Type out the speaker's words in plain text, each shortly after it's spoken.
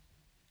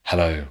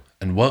Hello,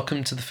 and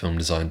welcome to the Film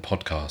Design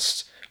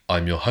Podcast.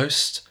 I'm your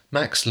host,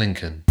 Max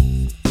Lincoln.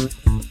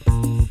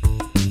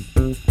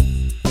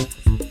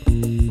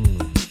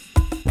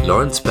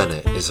 Laurence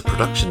Bennett is a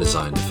production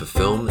designer for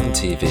film and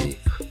TV,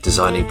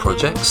 designing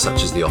projects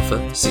such as The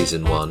Offer,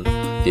 Season 1,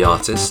 The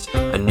Artist,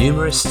 and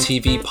numerous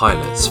TV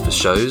pilots for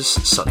shows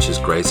such as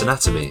Grey's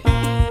Anatomy.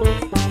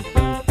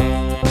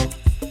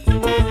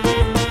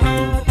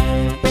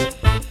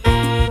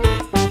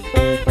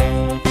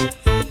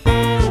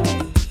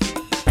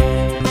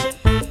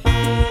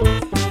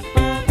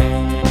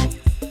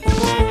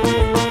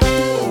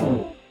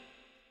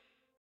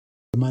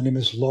 My name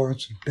is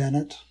Laurence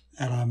Bennett,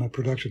 and I'm a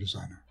production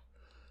designer.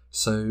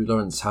 So,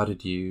 Laurence, how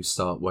did you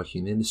start working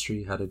in the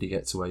industry? How did you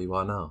get to where you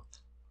are now?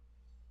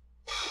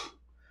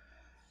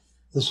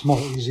 The small,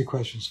 easy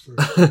questions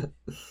first.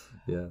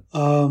 Yeah.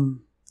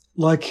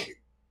 Like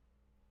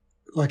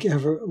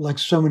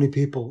so many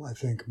people, I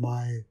think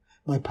my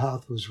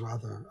path was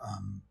rather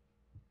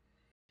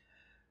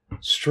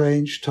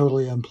strange,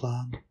 totally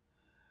unplanned.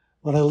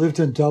 When I lived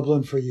in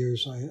Dublin for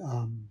years, I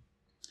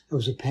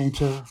was a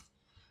painter.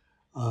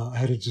 I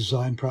had a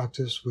design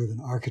practice with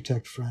an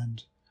architect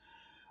friend.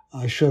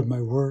 I showed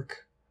my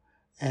work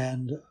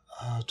and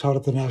taught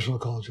at the National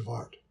College of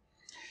Art.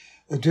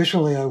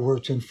 Additionally, I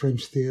worked in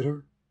fringe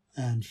theater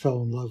and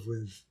fell in love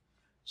with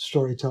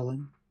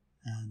storytelling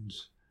and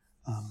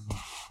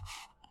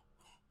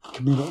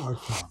communal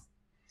art form.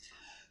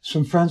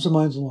 Some friends of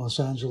mine in Los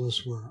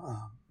Angeles were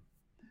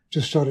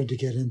just starting to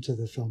get into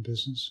the film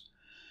business.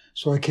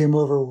 So I came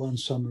over one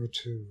summer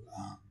to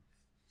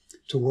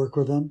work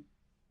with them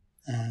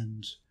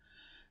and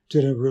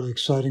did a really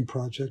exciting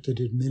project. I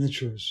did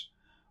miniatures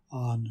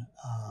on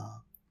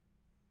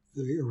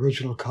the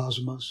original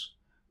Cosmos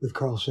with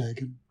Carl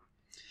Sagan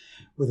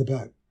with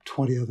about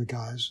 20 other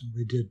guys, and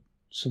we did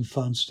some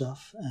fun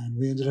stuff, and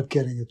we ended up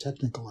getting a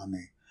technical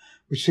Emmy,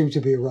 which seemed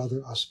to be a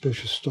rather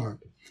auspicious start.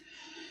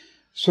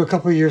 So a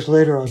couple of years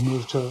later, I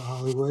moved to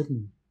Hollywood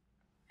and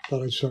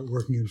thought I'd start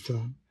working in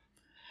film.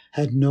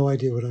 Had no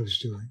idea what I was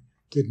doing,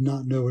 did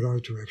not know what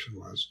art direction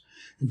was,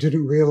 and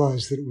didn't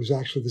realize that it was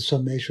actually the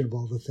summation of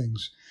all the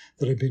things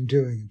that I'd been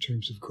doing in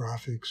terms of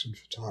graphics and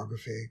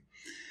photography,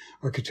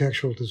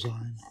 architectural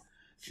design,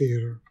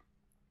 theater.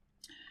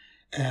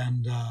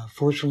 And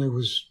fortunately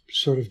was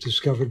sort of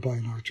discovered by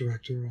an art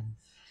director and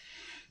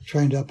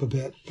trained up a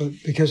bit. But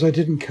because I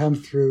didn't come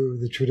through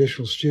the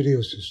traditional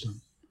studio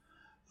system,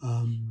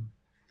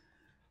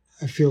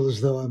 I feel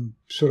as though I'm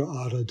sort of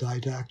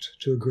autodidact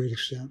to a great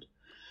extent.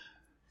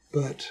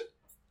 But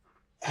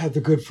had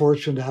the good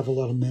fortune to have a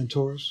lot of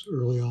mentors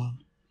early on,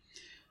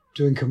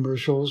 doing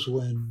commercials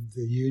when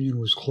the union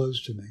was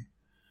closed to me.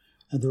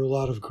 And there were a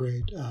lot of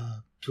great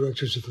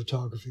directors of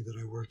photography that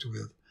I worked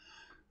with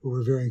who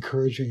were very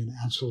encouraging and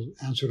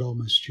answered all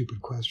my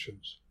stupid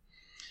questions.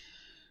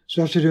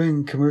 So after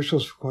doing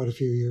commercials for quite a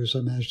few years,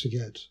 I managed to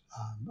get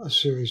a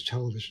series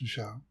television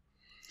show.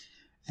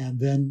 And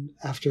then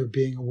after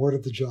being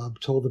awarded the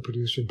job, told the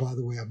producer, by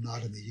the way, I'm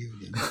not in the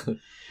union.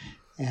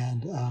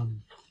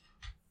 And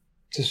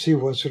to see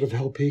what sort of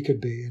help he could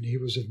be, and he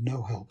was of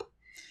no help.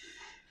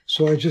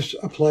 So I just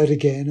applied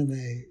again, and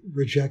they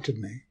rejected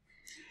me.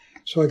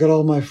 So I got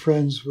all my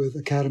friends with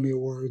Academy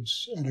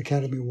Awards and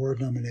Academy Award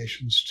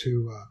nominations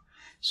to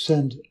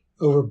send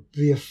over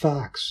via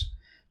fax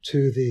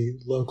to the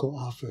local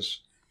office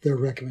their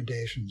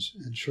recommendations.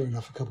 And sure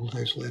enough, a couple of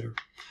days later,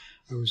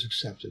 I was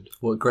accepted.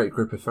 What a great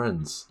group of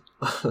friends.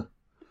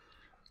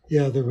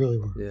 Yeah, they really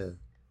were. Yeah.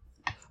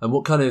 And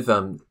what kind of,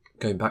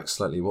 going back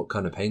slightly, what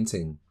kind of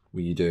painting were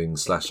you doing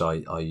 /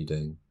 are you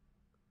doing?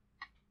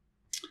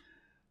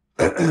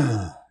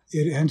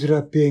 It ended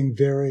up being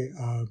very,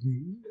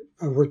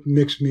 I worked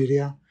mixed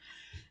media.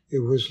 It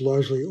was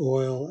largely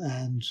oil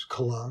and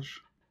collage.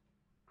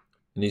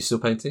 And are you still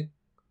painting?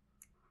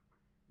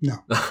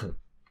 No.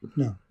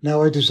 No.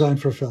 Now I design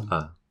for film.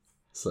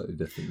 Slightly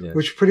different, yeah.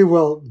 Which pretty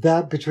well,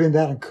 between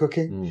that and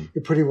cooking,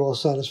 it pretty well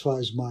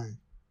satisfies my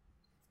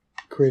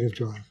creative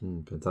drive.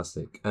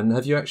 Fantastic. And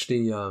have you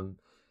actually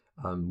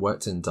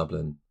worked in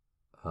Dublin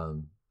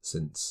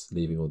since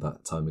leaving all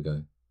that time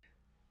ago?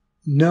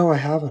 No, I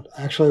haven't.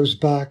 Actually,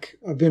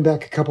 I've been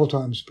back a couple of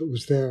times, but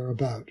was there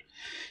about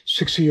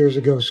 60 years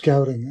ago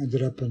scouting.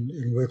 Ended up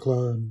in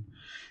Wicklow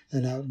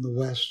and out in the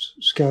West,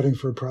 scouting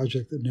for a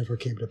project that never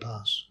came to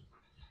pass.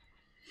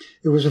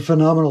 It was a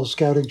phenomenal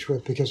scouting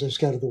trip because I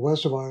scouted the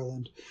west of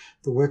Ireland,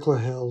 the Wicklow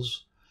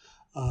Hills,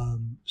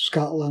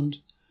 Scotland,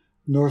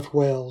 North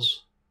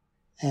Wales,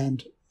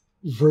 and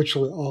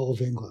virtually all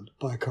of England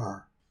by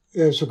car.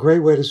 It was a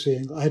great way to see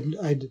England.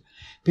 I'd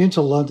been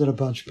to London a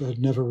bunch, but had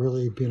never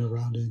really been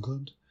around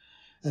England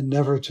and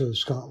never to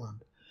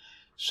Scotland.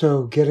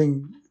 So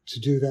getting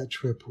to do that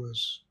trip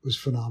was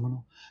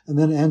phenomenal. And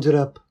then ended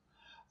up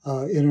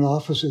in an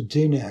office at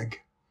DNEG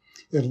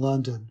in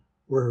London,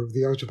 where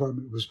the art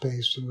department was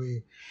based. And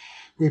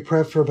we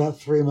prepped for about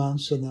 3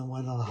 months and then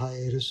went on a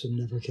hiatus and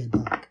never came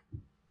back.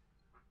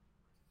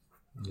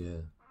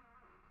 Yeah.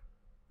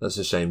 That's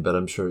a shame, but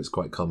I'm sure it's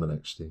quite common,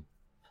 actually.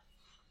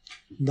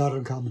 Not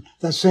uncommon.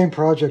 That same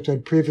project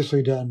I'd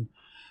previously done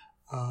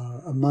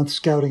a month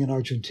scouting in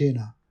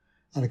Argentina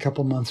and a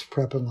couple months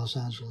prep in Los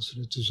Angeles,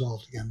 and it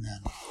dissolved again then.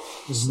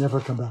 It's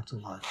never come back to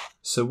life.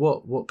 So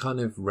what kind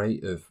of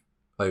rate of,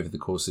 over the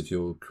course of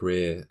your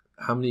career,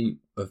 how many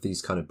of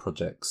these kind of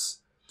projects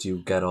do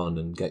you get on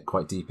and get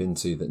quite deep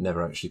into that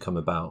never actually come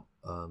about?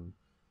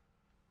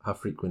 How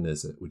frequent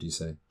is it, would you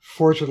say?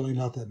 Fortunately,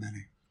 not that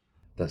many.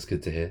 That's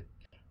good to hear.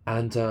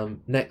 And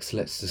next,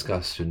 let's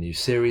discuss your new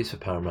series for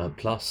Paramount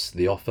Plus,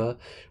 The Offer,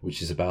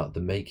 which is about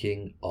the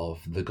making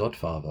of The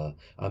Godfather.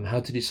 How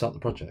did you start the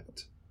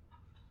project?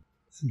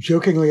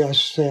 Jokingly, I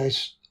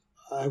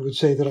would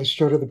say that I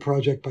started the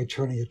project by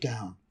turning it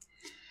down.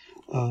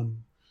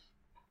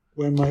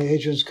 When my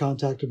agents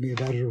contacted me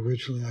about it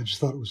originally, I just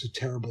thought it was a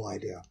terrible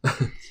idea.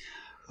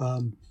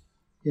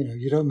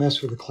 You don't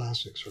mess with the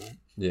classics, right?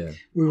 Yeah.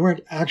 We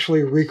weren't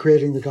actually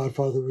recreating The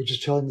Godfather. We were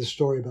just telling the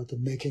story about the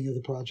making of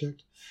the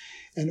project.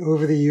 And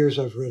over the years,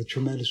 I've read a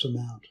tremendous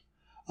amount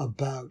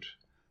about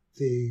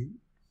the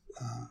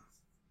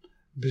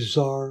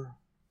bizarre,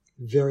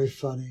 very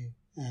funny,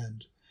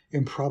 and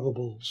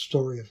improbable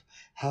story of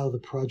how the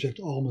project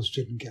almost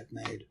didn't get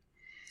made.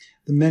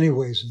 The many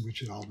ways in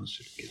which it almost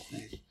didn't get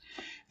made.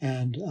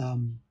 And,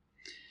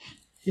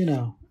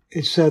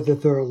 it's said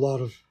that there are a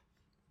lot of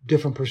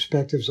different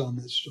perspectives on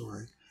that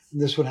story. And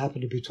this one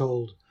happened to be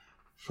told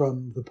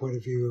from the point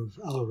of view of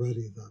Al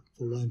Reddy,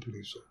 the line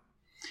producer.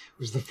 It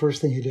was the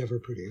first thing he'd ever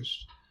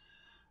produced,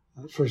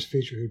 first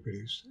feature he'd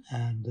produced.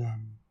 And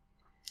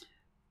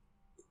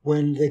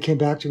when they came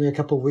back to me a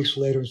couple of weeks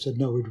later and said,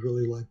 no, we'd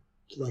really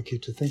like you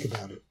to think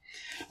about it,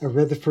 I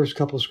read the first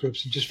couple of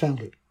scripts and just found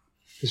it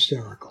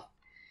hysterical.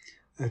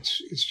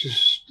 It's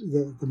just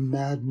the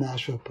mad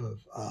mashup of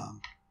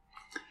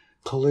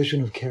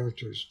collision of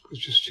characters was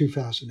just too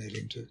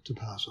fascinating to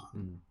pass on.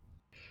 Mm.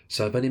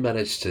 So I've only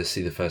managed to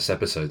see the first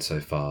episode so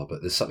far,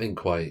 but there's something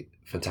quite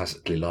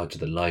fantastically larger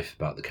than life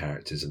about the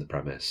characters and the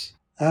premise.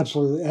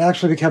 Absolutely. It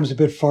actually becomes a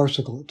bit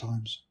farcical at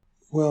times.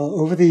 Well,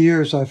 over the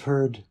years, I've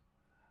heard,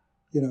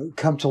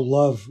 come to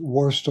love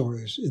war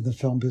stories in the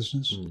film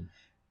business. Mm.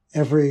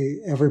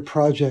 Every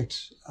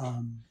project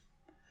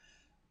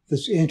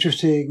that's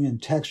interesting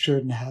and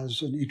textured and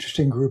has an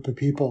interesting group of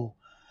people,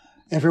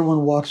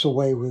 everyone walks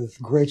away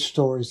with great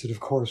stories that, of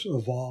course,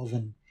 evolve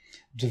and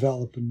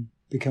develop and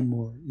become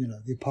more,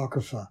 the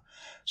apocrypha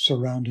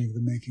surrounding the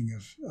making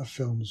of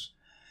films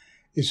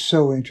is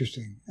so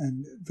interesting.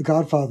 And The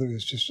Godfather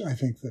is just, I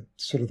think, the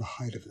sort of the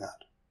height of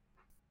that.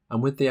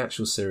 And with the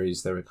actual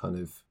series, there are kind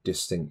of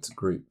distinct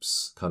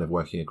groups kind of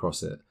working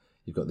across it.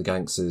 You've got the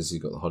gangsters,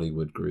 you've got the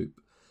Hollywood group.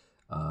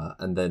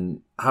 And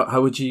then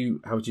how would you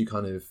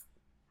kind of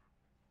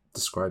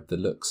describe the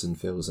looks and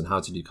feels, and how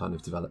did you kind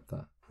of develop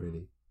that,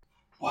 really?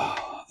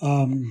 Wow.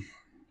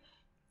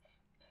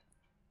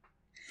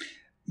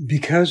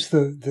 Because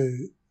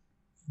the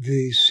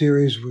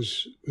series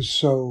was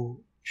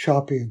so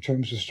choppy in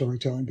terms of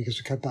storytelling, because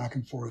it cut back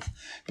and forth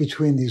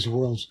between these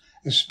worlds,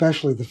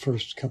 especially the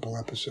first couple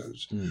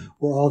episodes,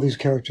 where all these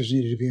characters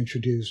needed to be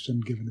introduced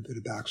and given a bit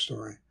of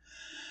backstory.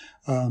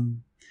 I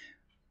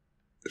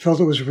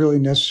felt it was really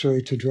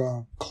necessary to draw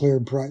a clear,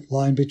 bright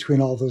line between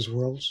all those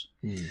worlds,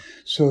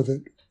 so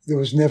that there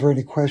was never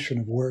any question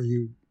of where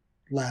you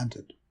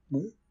landed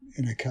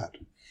in a cut.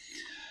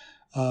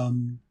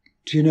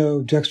 Do you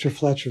know Dexter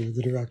Fletcher,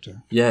 the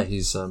director? Yeah,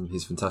 he's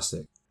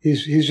fantastic.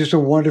 He's just a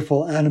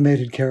wonderful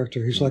animated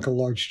character. He's like a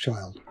large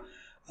child.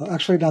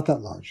 Actually, not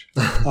that large.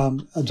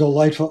 A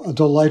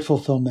delightful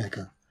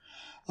filmmaker.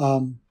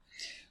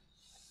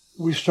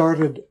 We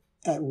started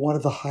at one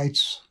of the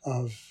heights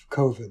of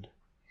COVID,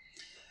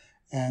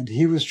 and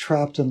he was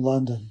trapped in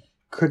London,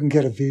 couldn't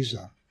get a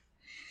visa,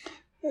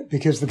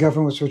 because the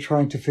governments were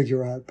trying to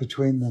figure out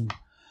between them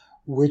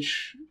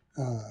which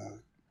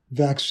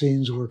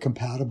vaccines were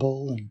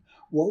compatible and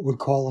what would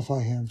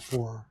qualify him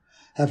for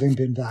having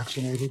been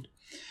vaccinated.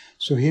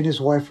 So he and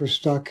his wife were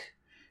stuck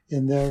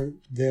in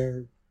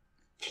their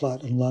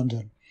flat in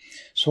London.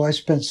 So I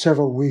spent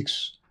several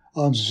weeks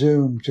on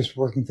Zoom just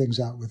working things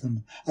out with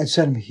him. I'd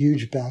send him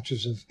huge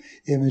batches of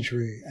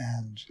imagery,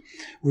 and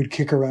we'd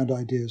kick around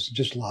ideas and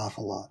just laugh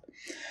a lot.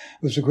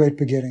 It was a great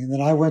beginning. And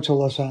then I went to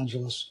Los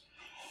Angeles,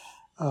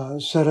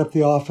 set up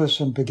the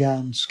office, and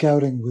began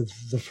scouting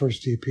with the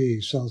first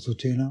DP, Sal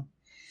Zotino.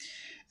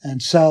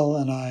 And Sal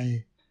and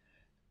I,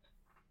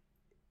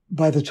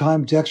 by the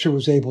time Dexter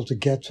was able to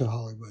get to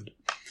Hollywood,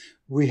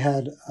 we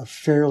had a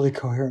fairly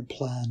coherent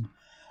plan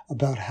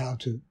about how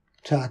to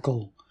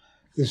tackle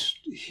this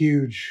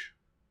huge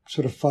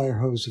sort of fire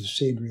hose of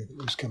scenery that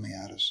was coming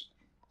at us.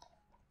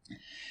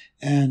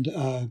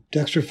 And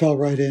Dexter fell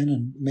right in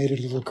and made it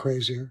a little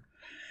crazier.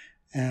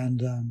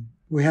 And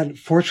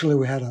fortunately,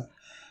 we had a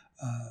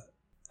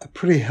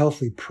pretty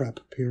healthy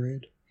prep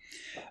period,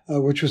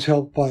 which was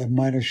helped by a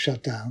minor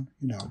shutdown,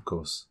 Of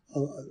course. A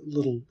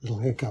little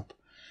hiccup,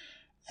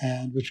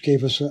 and which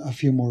gave us a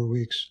few more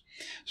weeks.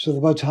 So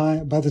by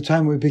the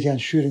time we began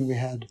shooting, we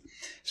had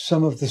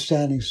some of the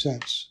standing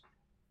sets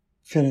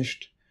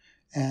finished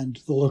and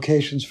the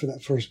locations for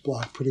that first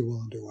block pretty well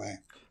underway.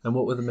 And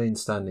what were the main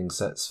standing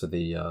sets for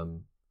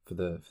the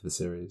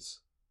series?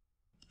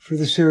 For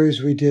the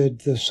series, we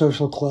did the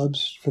social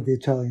clubs for the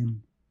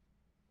Italian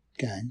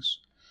gangs,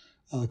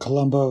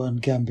 Colombo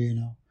and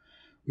Gambino.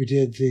 We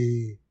did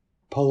the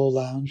Polo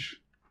Lounge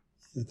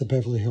at the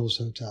Beverly Hills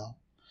Hotel.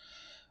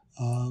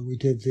 We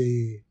did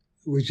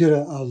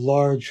a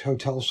large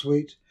hotel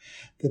suite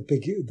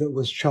that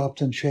was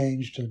chopped and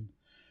changed and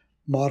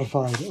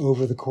modified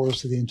over the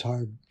course of the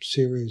entire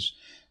series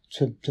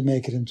to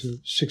make it into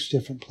 6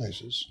 different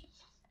places.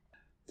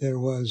 There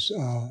was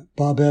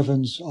Bob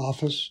Evans'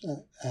 office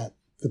at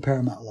the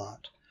Paramount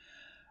lot,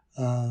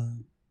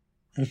 and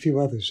a few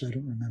others I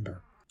don't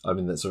remember. I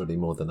mean, that's already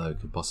more than I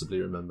could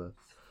possibly remember.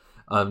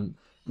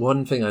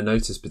 One thing I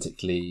noticed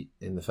particularly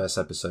in the first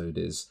episode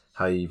is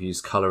how you've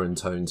used colour and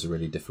tone to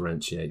really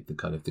differentiate the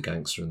kind of the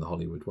gangster and the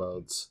Hollywood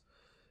worlds.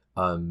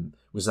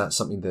 Was that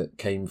something that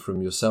came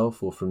from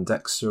yourself or from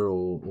Dexter,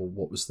 or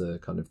what was the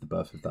kind of the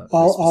birth of that?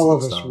 All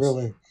of us,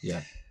 really.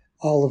 Yeah.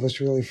 All of us,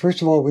 really.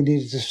 First of all, we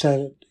needed to set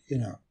it,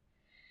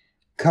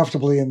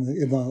 comfortably in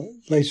the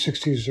late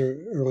 60s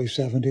or early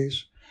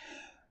 70s.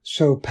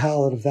 So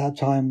palette of that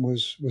time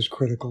was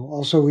critical.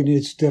 Also, we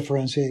needed to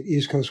differentiate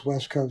East Coast,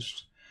 West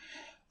Coast.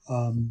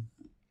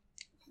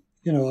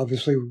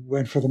 Obviously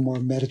went for the more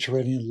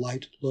Mediterranean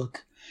light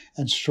look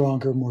and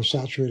stronger, more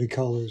saturated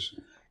colors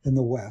in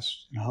the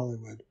West, in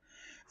Hollywood.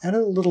 And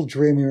a little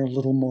dreamier, a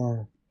little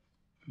more,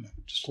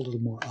 just a little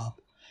more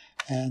up.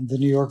 And the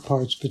New York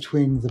parts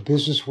between the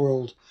business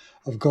world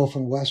of Gulf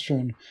and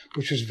Western,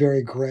 which was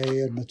very gray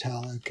and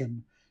metallic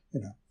and,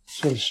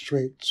 sort of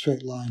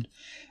straight lined.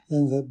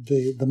 Then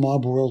the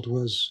mob world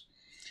was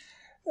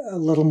a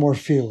little more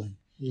feeling,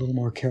 a little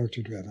more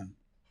character driven.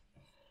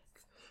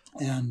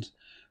 And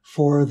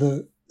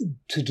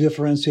to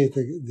differentiate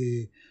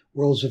the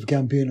worlds of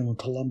Gambino and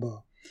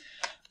Colombo,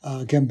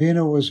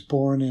 Gambino was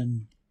born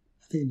in,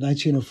 I think,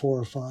 1904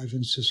 or 5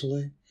 in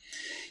Sicily.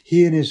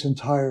 He and his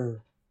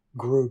entire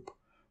group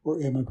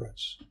were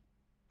immigrants.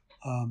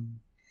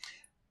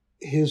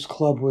 His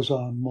club was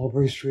on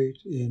Mulberry Street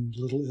in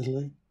Little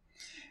Italy,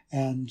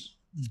 and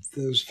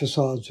those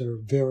facades are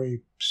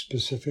very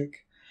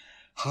specific,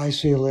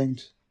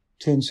 high-ceilinged,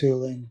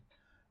 tin-ceiling,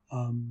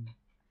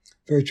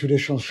 very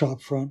traditional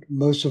shop front.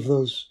 Most of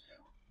those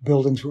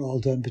buildings were all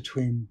done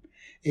between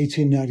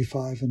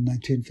 1895 and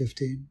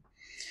 1915.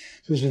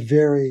 So there's a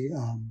very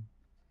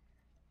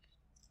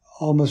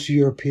almost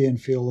European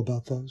feel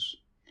about those.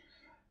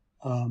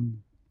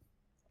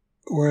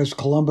 Whereas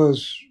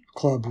Colombo's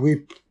club,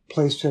 we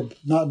placed it,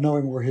 not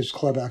knowing where his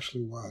club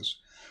actually was,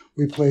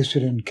 we placed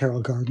it in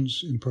Carroll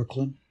Gardens in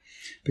Brooklyn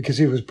because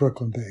he was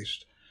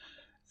Brooklyn-based,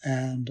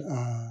 and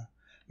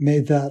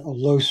made that a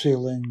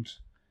low-ceilinged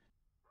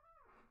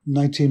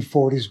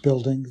 1940s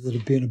building that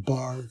had been a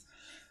bar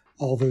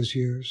all those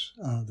years.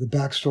 The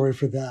backstory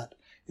for that,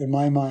 in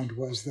my mind,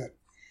 was that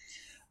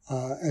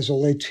as a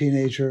late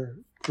teenager,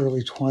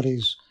 early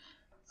 20s,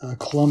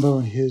 Colombo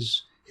and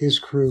his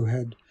crew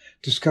had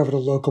discovered a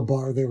local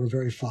bar they were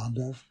very fond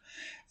of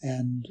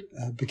and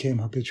became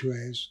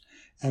habitués.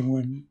 And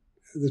when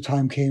the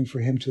time came for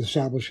him to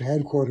establish a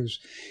headquarters,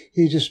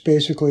 he just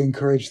basically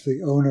encouraged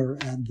the owner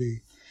and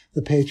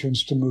the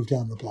patrons to move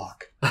down the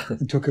block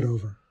and took it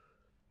over.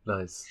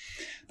 Nice.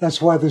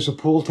 That's why there's a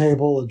pool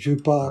table, a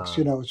jukebox.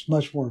 It's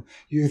much more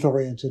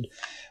youth-oriented.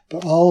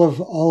 But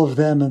all of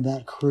them and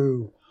that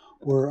crew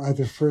were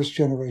either first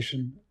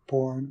generation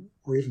born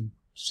or even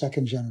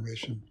second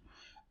generation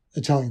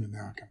Italian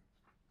American.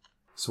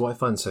 So what I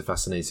find so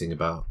fascinating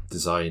about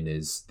design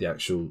is the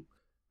actual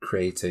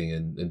creating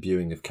and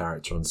viewing of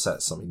character on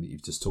set, something that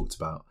you've just talked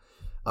about.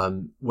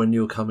 When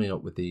you're coming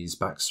up with these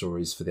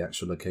backstories for the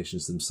actual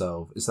locations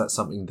themselves, is that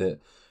something that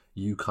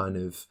you kind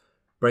of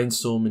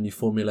brainstorm and you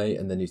formulate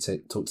and then you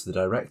talk to the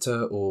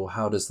director, or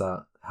how does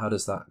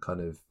that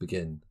kind of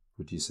begin,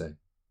 would you say?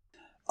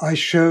 I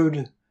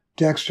showed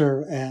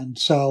Dexter and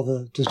Sal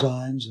the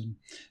designs, and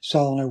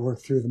Sal and I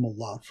worked through them a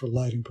lot for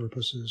lighting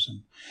purposes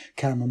and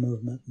camera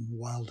movement and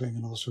wilding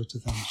and all sorts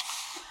of things.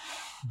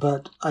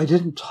 But I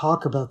didn't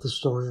talk about the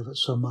story of it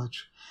so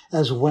much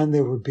as when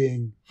they were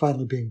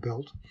finally being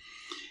built.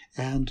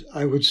 And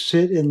I would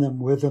sit in them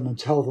with them and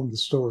tell them the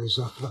stories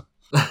of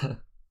them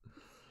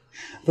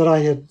that I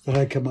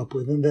had come up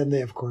with. And then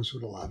they, of course,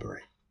 would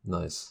elaborate.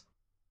 Nice.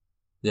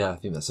 Yeah, I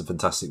think that's a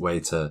fantastic way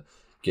to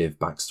give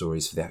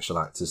backstories for the actual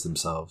actors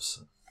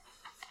themselves.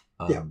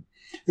 Yeah.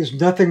 There's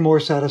nothing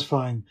more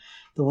satisfying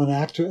than when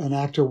an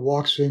actor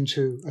walks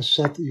into a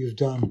set that you've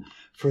done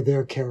for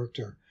their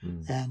character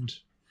and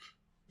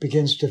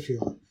begins to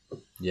feel it.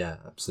 Yeah,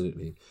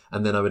 absolutely.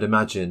 And then I would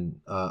imagine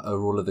are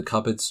all of the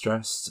cupboards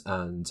dressed,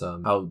 and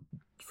how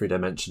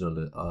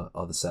three-dimensional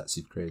are the sets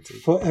you've created?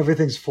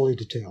 Everything's fully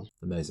detailed.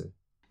 Amazing.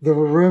 There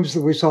were rooms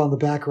that we saw in the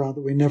background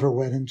that we never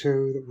went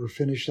into that were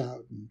finished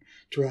out and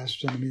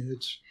dressed. And I mean,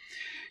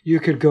 you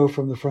could go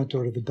from the front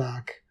door to the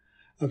back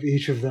of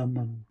each of them,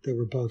 and they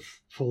were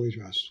both fully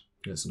dressed.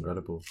 That's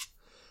incredible.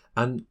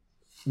 And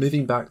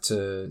moving back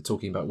to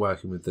talking about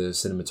working with the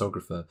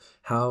cinematographer,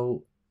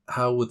 how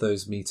were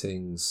those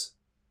meetings?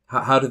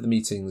 How did the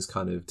meetings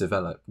kind of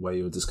develop where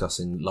you're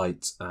discussing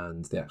light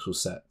and the actual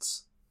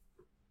sets?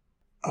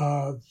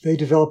 They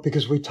developed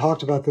because we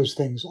talked about those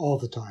things all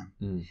the time.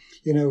 Mm.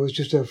 It was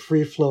just a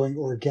free-flowing,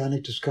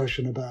 organic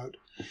discussion about,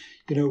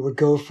 it would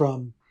go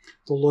from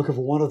the look of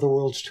one of the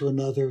worlds to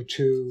another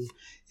to,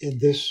 in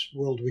this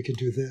world, we could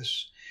do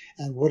this.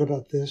 And what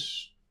about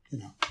this?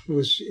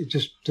 It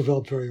just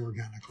developed very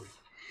organically.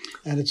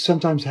 And it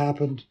sometimes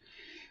happened,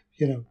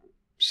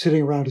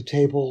 sitting around a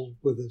table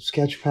with a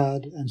sketch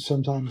pad, and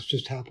sometimes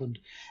just happened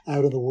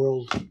out in the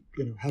world,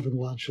 having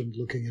lunch and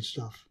looking at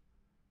stuff.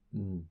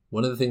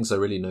 One of the things I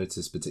really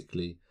noticed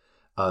particularly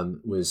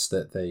was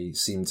that they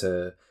seemed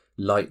to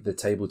light the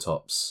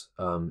tabletops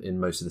in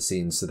most of the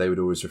scenes, so they would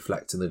always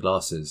reflect in the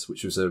glasses,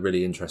 which was a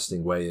really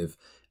interesting way of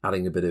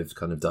adding a bit of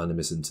kind of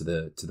dynamism to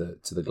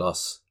the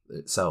glass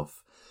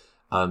itself.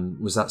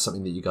 Was that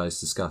something that you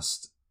guys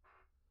discussed?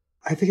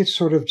 I think it's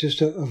sort of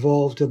just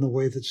evolved in the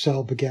way that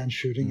Sal began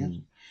shooting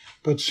it,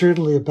 but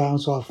certainly a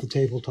bounce off the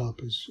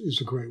tabletop is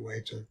a great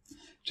way to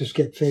just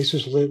get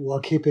faces lit while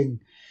keeping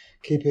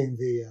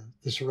the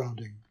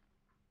surrounding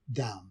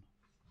down.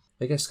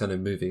 I guess kind of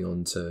moving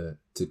on to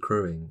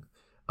crewing.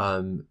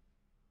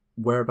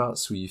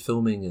 Whereabouts were you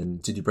filming,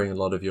 and did you bring a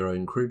lot of your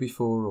own crew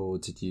before, or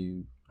did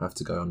you have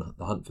to go on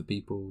the hunt for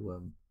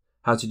people?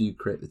 How did you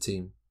create the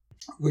team?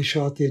 We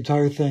shot the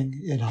entire thing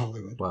in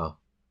Hollywood. Wow.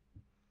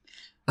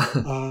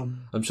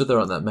 I'm sure there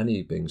aren't that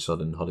many being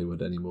shot in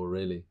Hollywood anymore,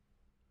 really.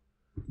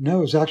 No,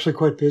 it was actually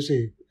quite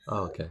busy.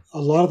 Oh, okay.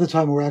 A lot of the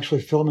time we're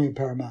actually filming at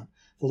Paramount.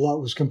 The lot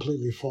was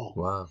completely full.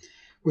 Wow.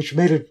 Which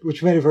made it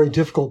very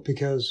difficult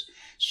because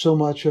so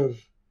much of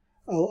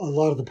a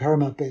lot of the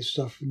Paramount-based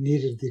stuff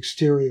needed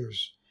exterior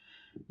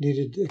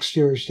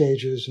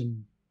stages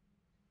and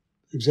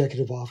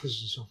executive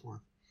offices and so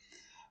forth.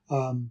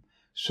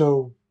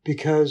 So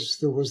because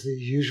there was the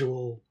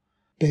usual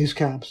base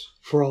camps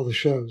for all the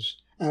shows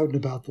out and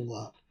about the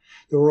lot,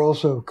 there were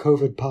also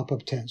COVID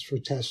pop-up tents for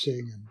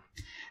testing and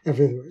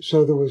everything.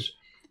 So there was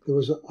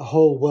a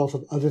whole wealth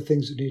of other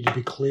things that needed to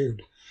be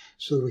cleared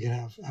so that we could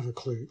have a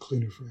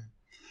cleaner frame.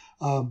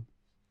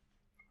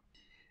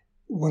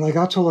 When I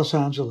got to Los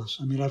Angeles,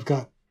 I've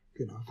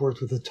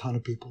worked with a ton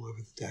of people over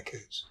the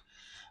decades.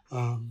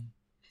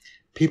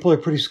 People are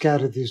pretty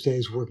scattered these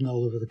days, working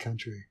all over the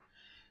country.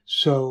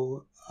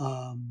 So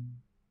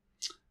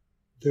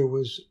there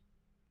was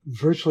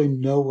virtually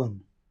no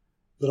one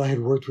that I had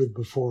worked with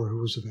before who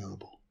was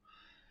available.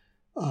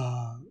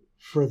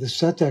 For the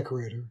set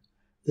decorator,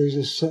 was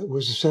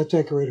a set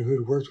decorator who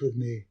had worked with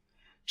me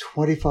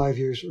 25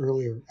 years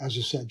earlier as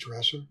a set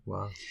dresser.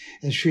 Wow.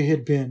 And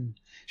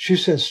she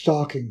says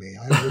stalking me.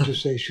 I would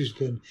just say she's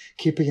been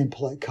keeping in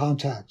polite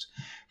contact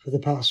for the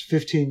past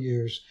 15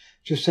 years,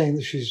 just saying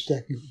that she's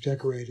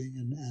decorating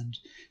and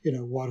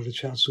wanted a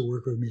chance to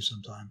work with me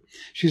sometime.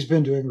 She's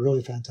been doing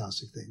really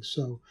fantastic things.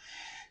 So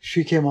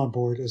she came on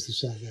board as the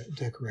set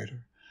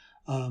decorator.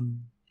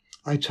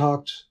 I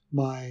talked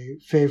my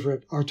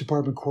favorite art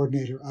department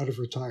coordinator out of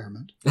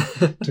retirement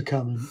to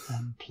come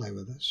and play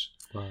with us.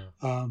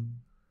 Wow.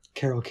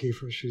 Carol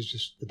Kiefer, she's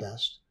just the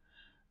best.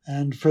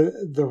 And for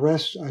the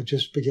rest, I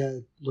just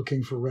began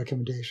looking for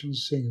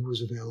recommendations, seeing who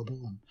was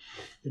available.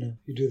 And,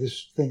 you do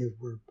this thing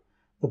where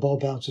the ball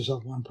bounces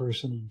off one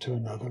person and to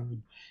another,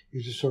 and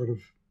you just sort of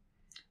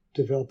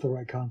develop the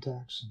right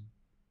contacts and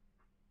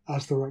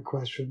ask the right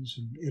questions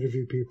and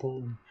interview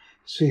people and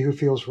see who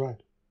feels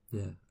right.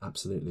 Yeah,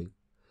 absolutely.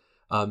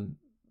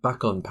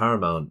 Back on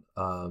Paramount,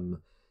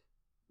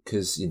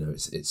 because,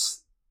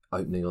 it's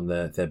opening on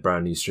their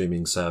brand new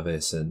streaming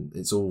service, and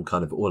it's all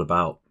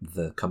about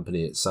the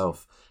company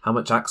itself. How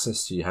much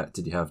access did you have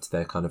to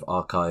their kind of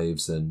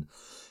archives and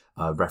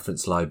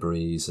reference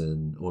libraries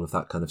and all of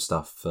that kind of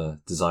stuff for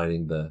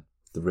designing the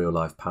real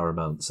life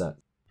Paramount set?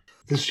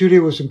 The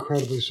studio was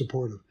incredibly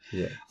supportive.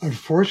 Yeah.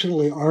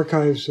 Unfortunately,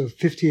 archives of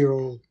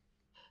 50-year-old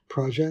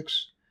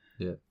projects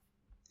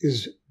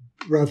is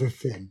rather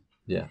thin.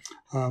 Yeah.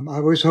 I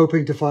was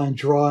hoping to find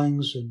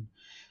drawings and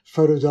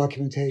photo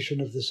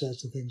documentation of the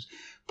sets and things.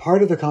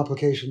 Part of the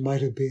complication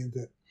might have been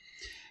that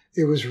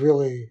it was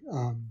really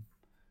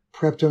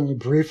prepped only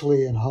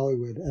briefly in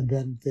Hollywood, and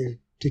then they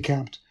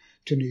decamped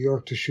to New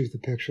York to shoot the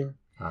picture.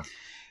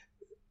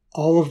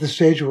 All of the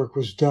stage work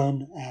was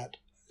done at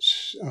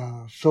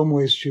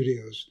Filmway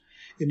Studios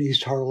in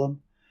East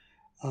Harlem,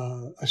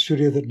 a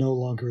studio that no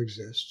longer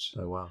exists.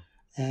 Oh, wow.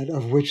 And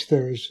of which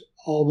there's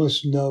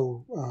almost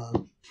no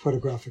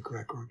photographic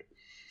record.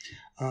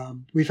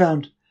 We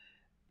found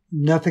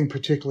nothing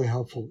particularly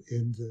helpful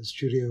in the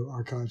studio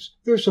archives.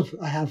 There's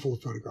a handful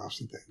of photographs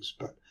and things,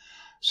 but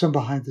some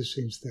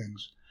behind-the-scenes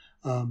things.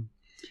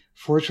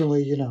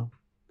 Fortunately,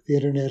 the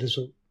internet is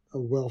a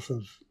wealth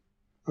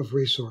of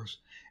resource.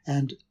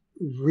 And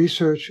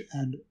research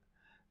and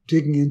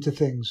digging into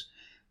things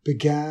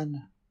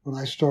began when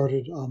I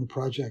started on the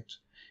project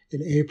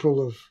in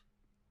April of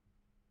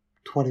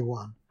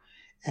 21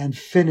 and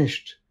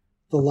finished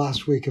the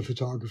last week of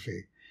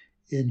photography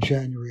in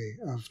January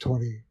of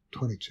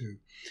 2022.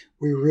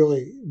 We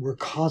really were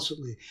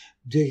constantly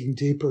digging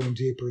deeper and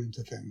deeper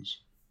into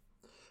things.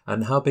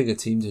 And how big a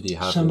team did you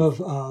have? Some of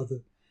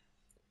the...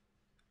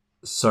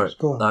 Sorry,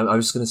 Go on. I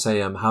was going to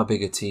say, how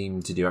big a team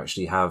did you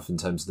actually have in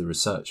terms of the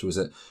research? Was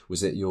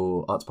it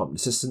your art department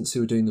assistants who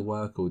were doing the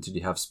work, or did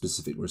you have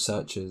specific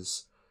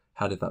researchers?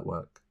 How did that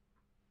work?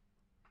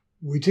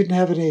 We didn't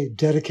have any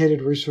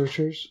dedicated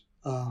researchers.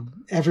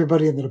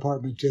 Everybody in the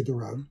department did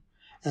their own,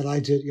 and I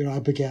did. I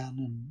began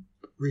and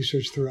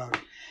researched throughout.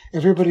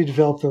 Everybody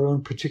developed their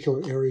own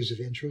particular areas of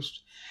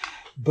interest.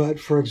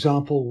 But for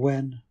example,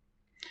 when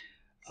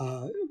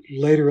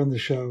later in the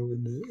show,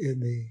 in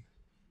the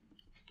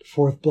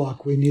fourth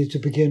block, we needed to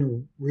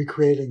begin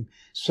recreating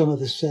some of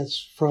the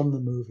sets from the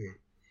movie.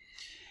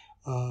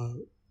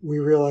 We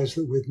realized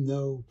that with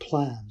no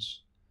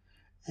plans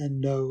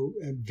and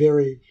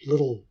very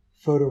little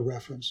photo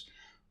reference,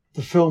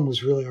 the film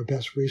was really our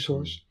best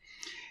resource.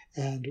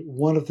 And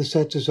one of the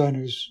set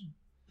designers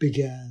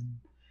began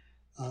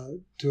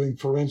doing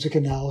forensic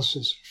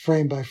analysis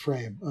frame by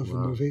frame of the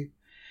movie.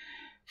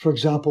 For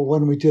example,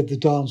 when we did the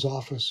Don's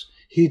Office,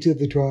 he did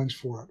the drawings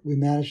for it. We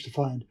managed to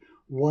find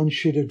one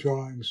sheet of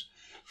drawings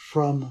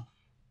from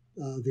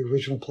the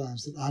original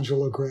plans that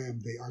Angelo Graham,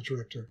 the art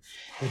director,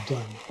 had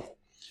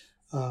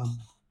done.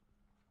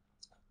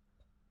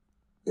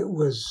 It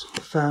was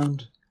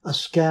found, a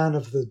scan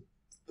of the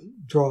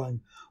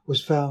drawing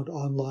was found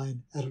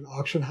online at an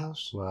auction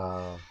house.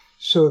 Wow.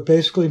 So it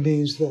basically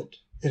means that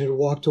it had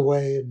walked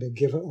away and been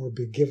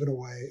given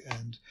away,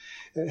 and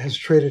it has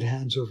traded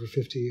hands over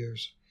 50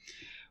 years.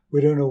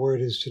 We don't know where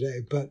it is today,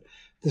 but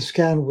the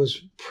scan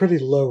was pretty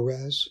low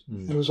res,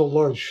 and it was a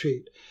large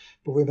sheet,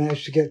 but we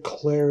managed to get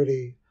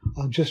clarity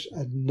on just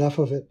enough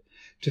of it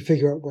to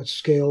figure out what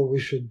scale we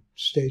should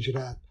stage it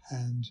at,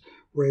 and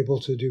we're able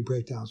to do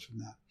breakdowns from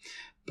that.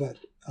 But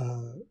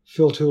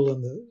Phil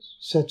Toolan, the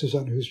set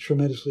designer, who's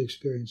tremendously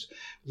experienced,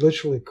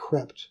 literally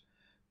crept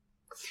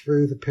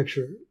through the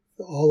picture,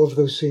 all of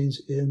those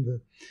scenes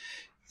in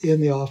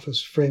the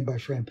office, frame by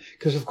frame,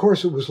 because of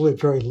course it was lit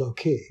very low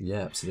key.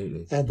 Yeah,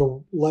 absolutely. And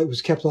the light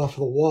was kept off of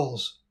the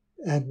walls,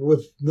 and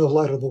with no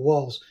light on the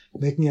walls,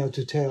 making out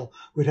detail,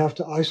 we'd have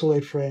to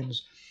isolate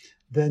frames,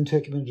 then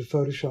take them into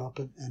Photoshop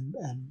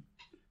and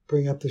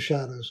bring up the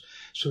shadows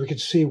so we could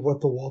see what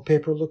the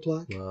wallpaper looked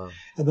like. Wow.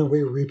 And then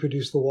we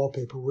reproduced the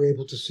wallpaper. We were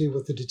able to see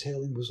what the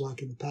detailing was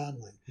like in the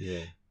paneling.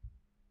 Yeah.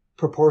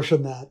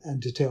 Proportion that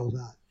and detail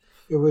that.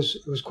 It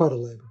was quite a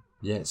labor.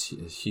 Yeah, it's a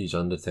huge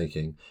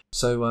undertaking.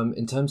 So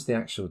in terms of the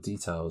actual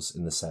details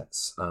in the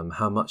sets,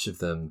 how much of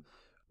them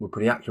were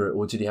pretty accurate,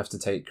 or did you have to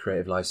take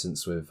creative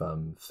license with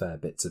fair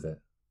bits of it?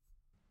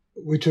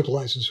 We took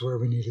license where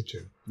we needed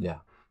to. Yeah.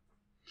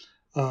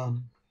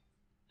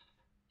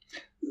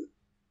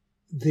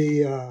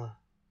 The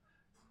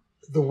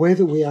way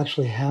that we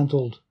actually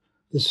handled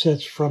the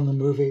sets from the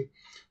movie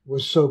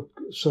was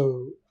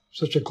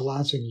such a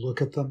glancing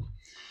look at them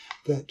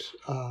that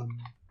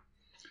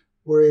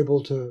we're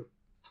able to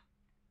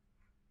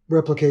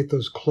replicate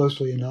those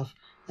closely enough.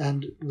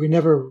 And we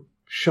never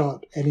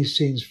shot any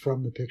scenes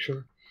from the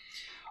picture.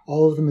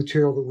 All of the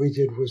material that we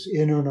did was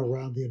in and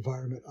around the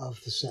environment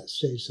of the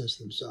stage sets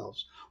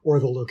themselves or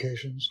the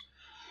locations.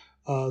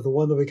 The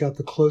one that we got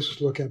the closest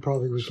look at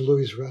probably was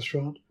Louis'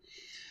 restaurant.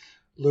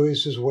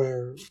 Louis is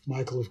where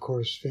Michael, of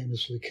course,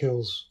 famously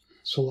kills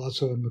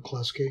Sollozzo and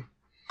McCluskey.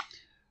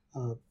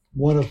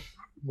 One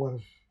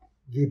of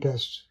the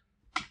best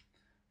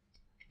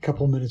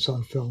couple minutes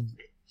on film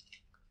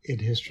in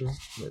history.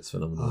 It's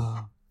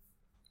phenomenal.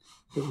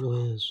 It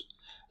really is.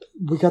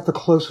 We got the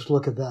closest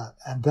look at that,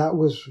 and that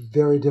was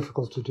very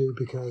difficult to do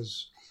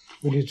because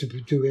we needed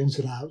to do ins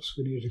and outs.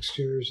 We needed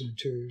exteriors and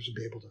interiors to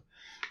be able to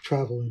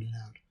travel in and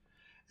out.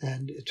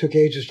 And it took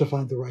ages to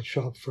find the right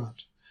shop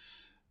front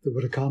that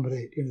would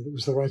accommodate, that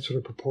was the right sort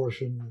of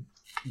proportion.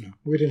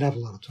 We didn't have a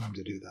lot of time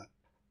to do that.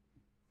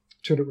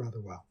 Turned it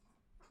rather well.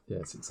 Yeah,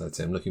 it's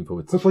exciting. I'm looking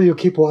forward to... Hopefully you'll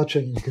keep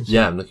watching and you can see.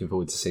 Yeah, I'm looking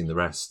forward to seeing the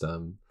rest.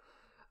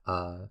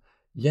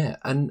 Yeah,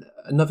 and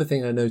another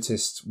thing I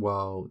noticed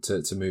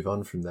to move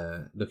on from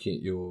there, looking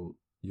at your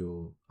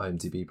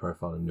IMDb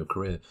profile and your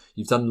career,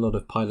 you've done a lot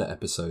of pilot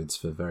episodes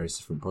for various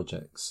different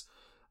projects,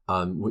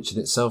 which in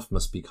itself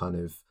must be kind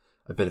of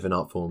a bit of an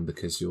art form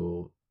because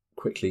you're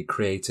quickly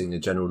creating a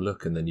general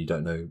look and then you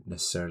don't know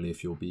necessarily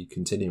if you'll be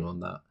continuing on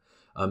that.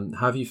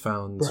 How have you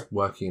found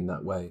working in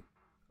that way?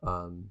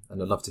 And I'd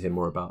love to hear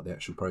more about the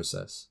actual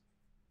process.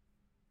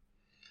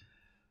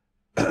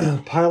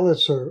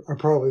 Pilots are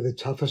probably the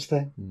toughest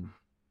thing,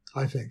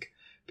 I think,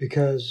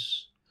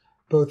 because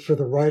both for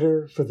the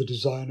writer, for the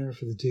designer,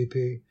 for the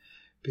DP,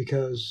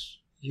 because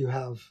you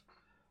have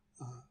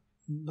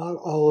not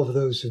all of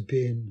those have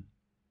been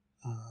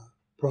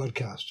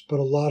broadcast, but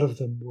a lot of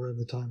them were in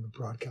the time of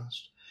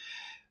broadcast.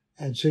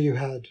 And so you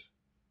had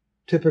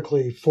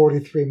typically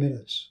 43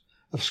 minutes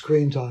of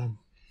screen time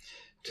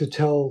to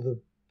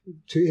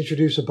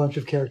introduce a bunch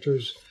of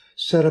characters,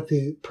 set up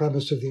the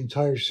premise of the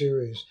entire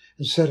series,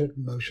 and set it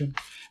in motion,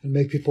 and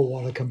make people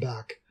want to come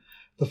back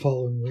the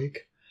following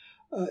week.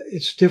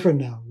 It's different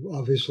now,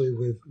 obviously,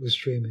 with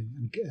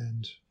streaming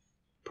and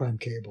prime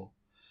cable.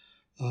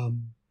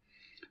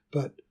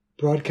 But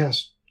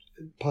broadcast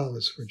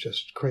pilots were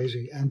just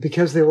crazy. And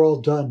because they were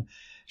all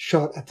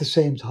shot at the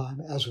same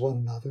time as one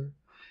another,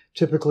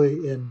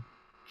 typically in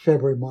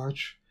February,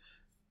 March,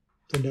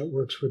 the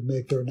networks would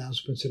make their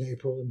announcements in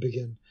April and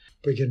begin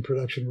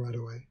production right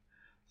away.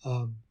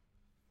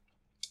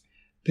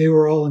 They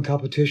were all in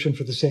competition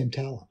for the same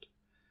talent,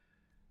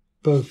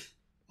 both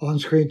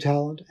on-screen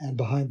talent and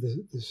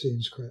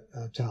behind-the-scenes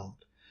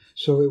talent.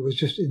 So it was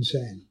just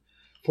insane.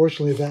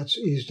 Fortunately, that's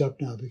eased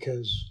up now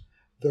because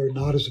there are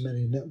not as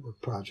many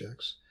network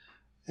projects.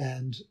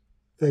 And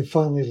they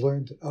finally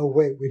learned, oh,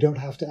 wait, we don't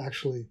have to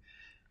actually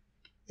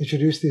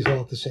introduce these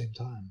all at the same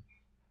time.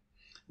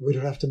 We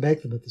don't have to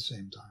make them at the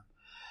same time.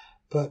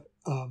 But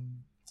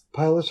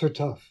pilots are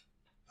tough.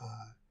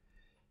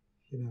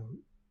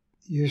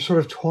 You're sort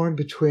of torn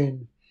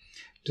between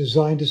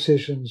design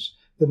decisions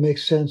that make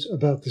sense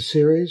about the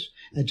series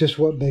and just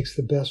what makes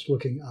the best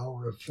looking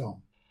hour of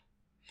film.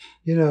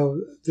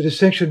 The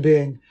distinction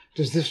being,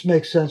 does this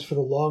make sense for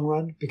the long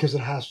run? Because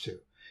it has to.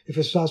 If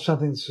it's not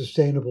something that's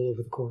sustainable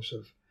over the course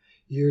of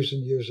years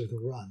and years of the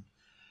run.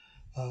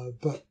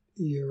 But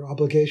your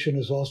obligation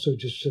is also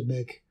just to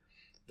make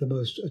the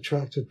most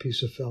attractive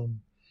piece of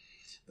film,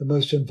 the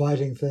most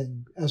inviting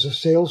thing as a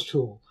sales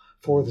tool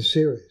for the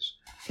series.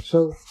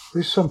 So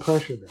there's some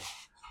pressure there.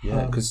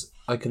 Yeah, because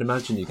I can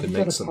imagine you can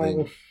make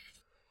something...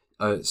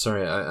 I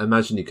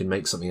imagine you can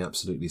make something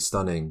absolutely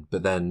stunning,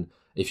 but then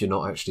if you're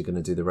not actually going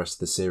to do the rest of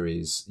the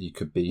series, you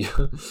could be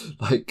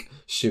like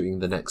shooting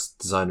the next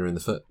designer in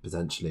the foot,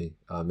 potentially,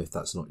 if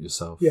that's not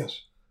yourself.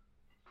 Yes.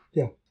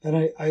 Yeah.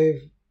 And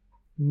I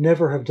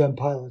never have done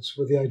pilots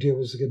where the idea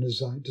was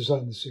to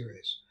design the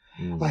series.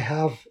 I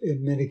have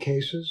in many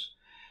cases,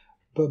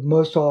 but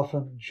most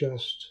often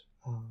just,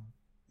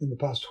 in the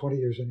past 20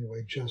 years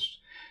anyway, just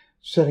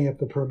setting up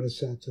the permanent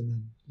sets and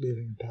then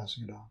leaving and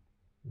passing it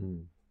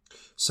on.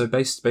 So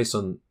based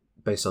on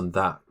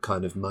that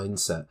kind of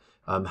mindset,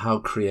 how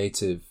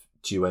creative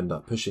do you end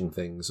up pushing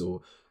things,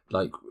 or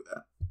like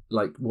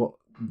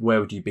where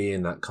would you be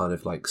in that kind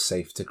of like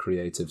safe to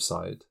creative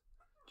side,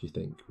 do you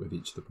think, with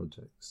each of the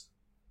projects?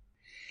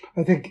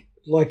 I think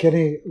like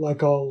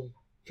all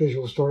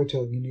visual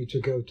storytelling, you need to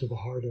go to the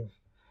heart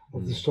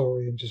of the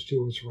story and just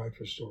do what's right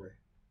for story.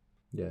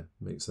 Yeah,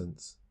 makes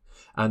sense.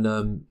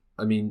 And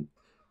I mean,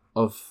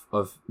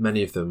 of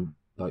many of them,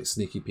 like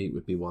Sneaky Pete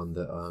would be one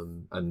that,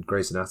 and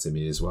Grey's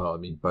Anatomy as well. I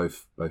mean,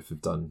 both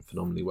have done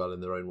phenomenally well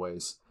in their own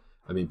ways.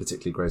 I mean,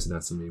 particularly Grey's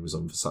Anatomy was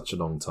on for such a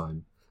long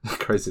time,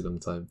 crazy long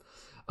time.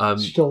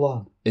 Still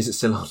on. Is it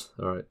still on?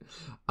 All right.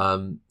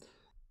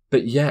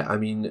 But yeah, I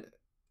mean,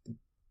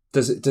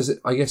 does it?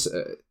 I guess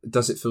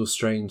does it feel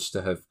strange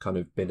to have kind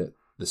of been at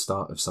the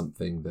start of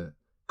something that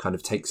kind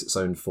of takes its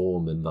own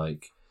form, and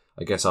like,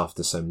 I guess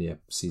after so many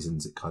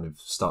seasons, it kind of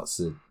starts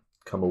to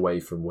come away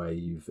from where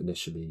you've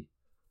initially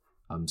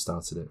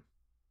started it?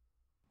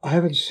 I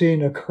haven't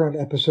seen a current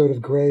episode of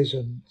Grey's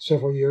in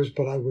several years,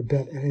 but I would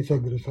bet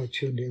anything that if I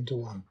tuned into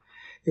one,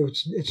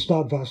 it's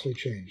not vastly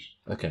changed.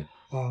 Okay.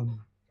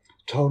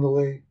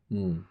 Tonally,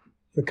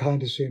 the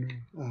kind of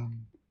scenery,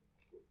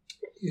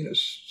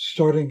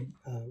 starting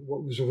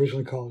what was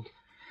originally called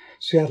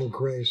Seattle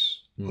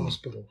Grace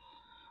Hospital,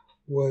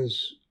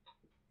 was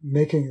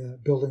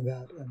building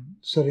that and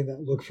setting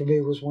that look for me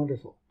was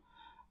wonderful.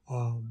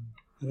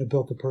 And I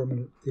built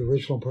the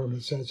original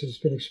permanent sets. It's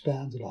been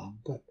expanded on,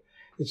 but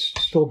it's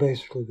still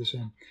basically the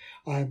same.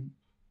 I'm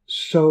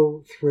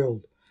so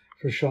thrilled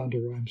for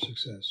Shonda Rhimes'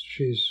 success.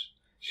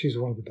 She's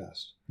one of the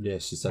best. Yeah,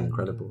 she's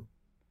incredible.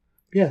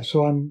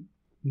 So I'm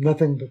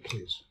nothing but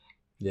pleased.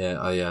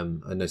 Yeah, I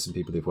know some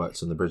people who've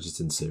worked on the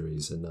Bridgerton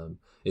series, and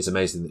it's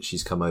amazing that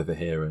she's come over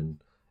here and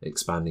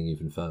expanding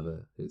even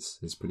further.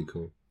 It's pretty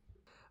cool.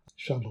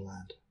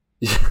 Shondaland.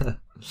 Yeah,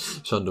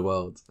 Shonda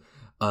World.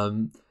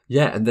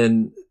 Yeah, and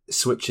then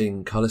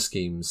switching colour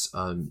schemes,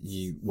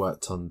 you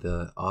worked on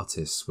The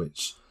Artist,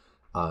 which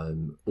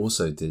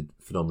also did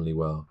phenomenally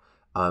well.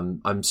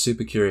 I'm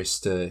super curious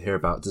to hear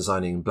about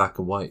designing black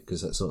and white,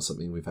 because that's not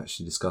something we've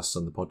actually discussed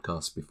on the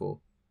podcast before.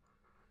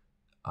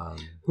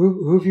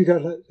 Who have you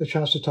got a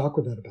chance to talk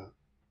with that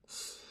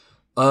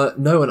about?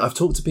 No one. I've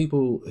talked to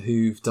people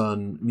who've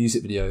done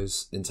music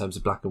videos in terms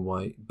of black and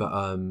white,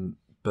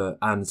 but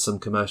and some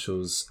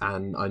commercials,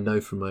 and I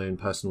know from my own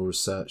personal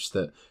research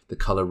that the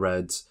colour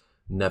red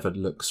never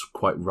looks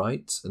quite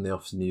right, and they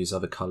often use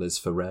other colours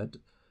for red.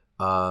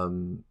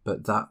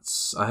 But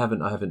I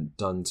haven't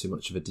done too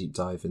much of a deep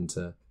dive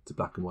into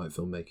black and white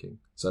filmmaking,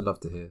 so I'd love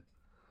to hear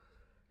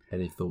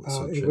any thoughts.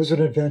 It was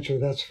an adventure,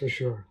 that's for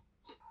sure.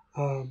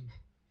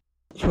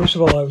 First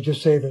of all, I would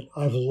just say that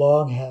I've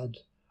long had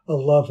a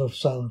love of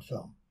silent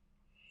film.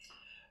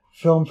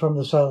 Film from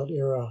the silent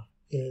era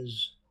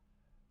is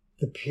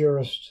the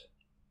purest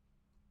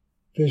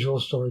visual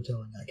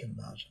storytelling I can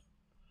imagine.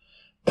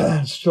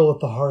 It's still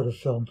at the heart of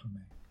film for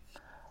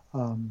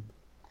me.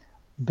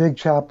 Big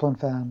Chaplin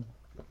fan,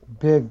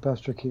 big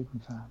Buster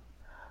Keaton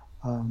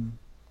fan.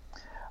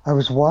 I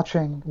was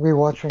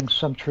rewatching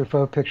some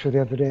Truffaut picture the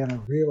other day, and I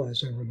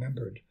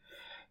remembered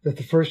that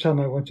the first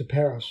time I went to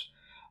Paris,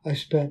 I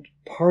spent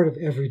part of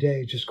every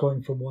day just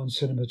going from one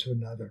cinema to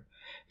another,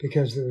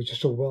 because there was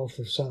just a wealth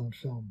of silent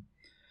film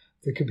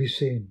that could be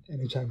seen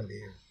any time of the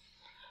year.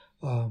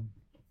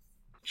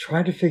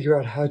 Trying to figure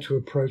out how to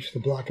approach the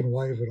black and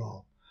white of it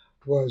all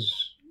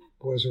was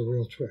a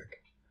real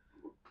trick.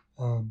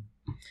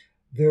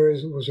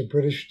 Was a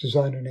British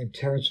designer named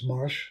Terence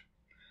Marsh,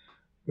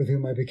 with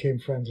whom I became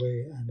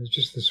friendly, and is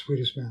just the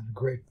sweetest man, a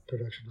great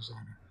production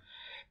designer.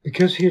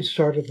 Because he had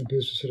started the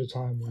business at a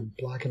time when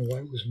black and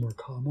white was more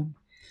common,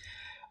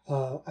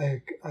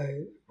 I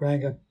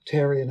rang up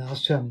Terry and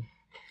asked him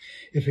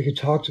if he could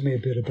talk to me a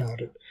bit about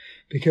it,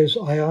 because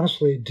I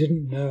honestly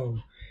didn't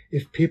know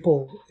if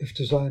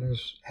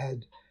designers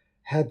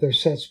had their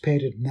sets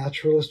painted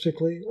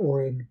naturalistically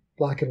or in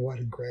black and white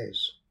and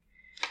grays.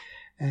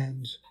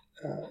 And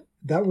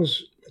that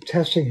was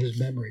testing his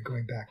memory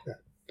going back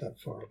that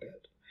far a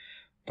bit.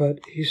 But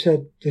he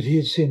said that he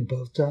had seen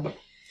both done.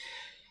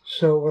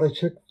 So what I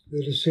took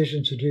the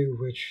decision to do,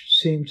 which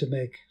seemed to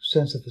make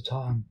sense at the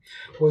time,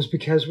 was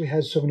because we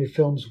had so many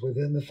films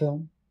within the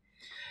film,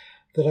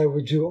 that I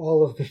would do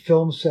all of the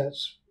film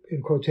sets,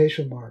 in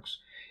quotation marks,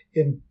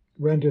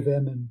 render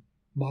them in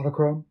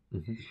monochrome.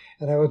 Mm-hmm.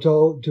 And I would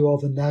do all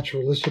the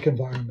naturalistic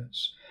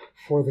environments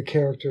for the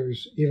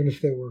characters, even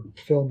if they were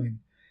filming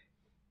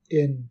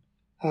in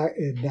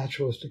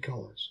naturalistic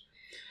colors.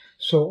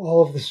 So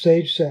all of the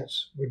stage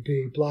sets would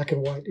be black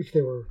and white if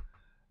they were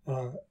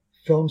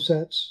film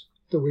sets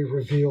that we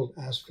revealed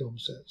as film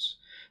sets.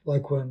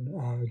 Like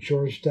when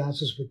George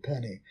dances with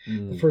Penny,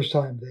 the first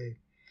time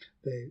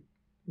they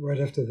right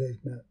after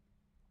they've met.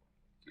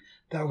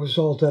 That was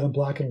all done in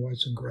black and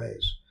whites and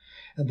grays.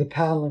 And the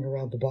paneling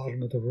around the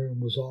bottom of the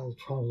room was all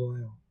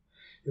trompe-l'oeil.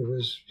 It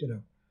was,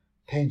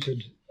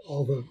 painted,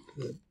 all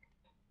the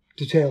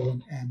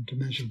detail and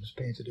dimension was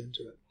painted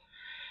into it.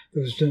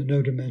 There was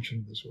no dimension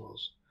in those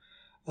walls.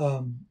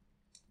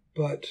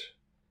 But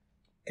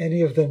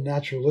any of the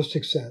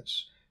naturalistic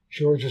sets,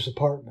 George's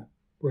apartment,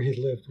 where he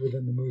lived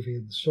within the movie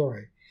and the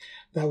story,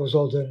 that was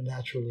all done in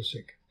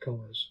naturalistic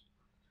colors.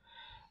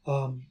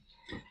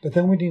 But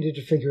then we needed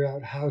to figure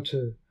out how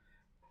to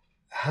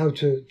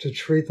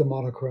treat the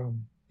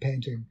monochrome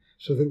painting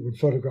so that it would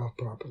photograph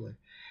properly.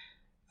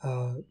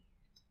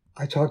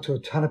 I talked to a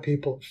ton of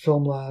people at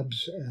film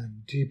labs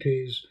and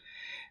DPs,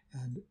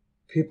 and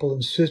people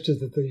insisted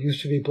that there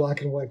used to be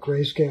black and white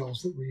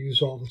grayscales that we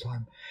use all the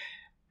time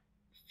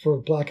for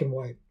black and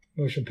white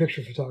motion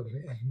picture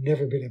photography. I've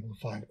never been able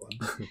to find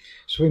one.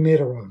 So we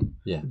made our own.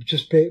 Yeah.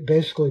 Just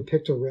basically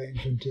picked a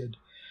range and did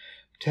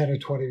 10 or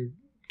 20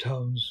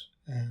 tones,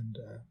 and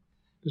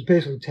it was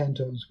basically 10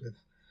 tones with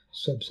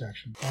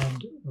subsection.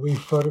 And we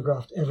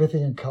photographed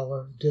everything in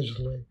color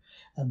digitally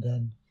and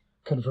then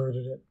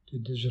converted it to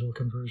digital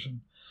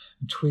conversion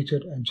and tweaked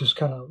it and just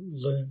kind of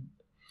learned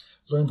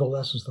the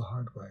lessons the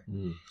hard way.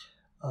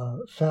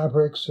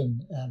 Fabrics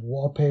and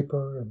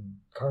wallpaper and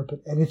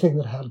carpet, anything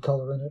that had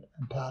color in it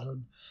and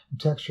pattern and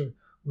texture,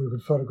 we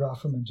would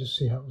photograph them and just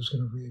see how it was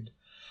going to read.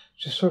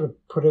 Just sort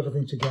of put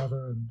everything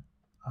together and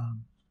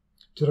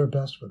did our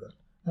best with it.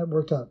 That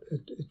worked out.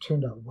 It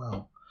turned out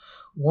well.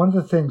 One of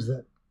the things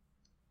that,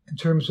 in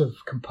terms of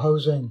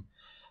composing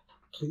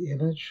the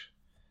image,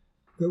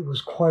 that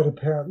was quite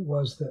apparent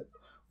was that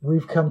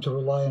we've come to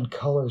rely on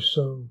color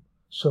so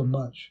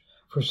much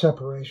for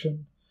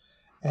separation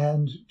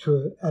and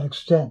to an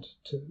extent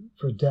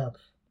for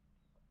depth.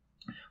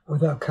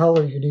 Without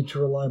color, you need to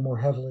rely more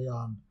heavily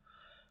on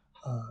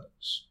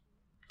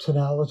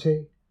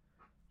tonality,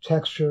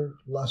 texture,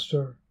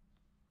 luster.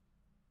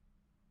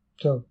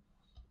 So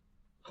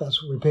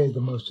that's what we paid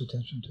the most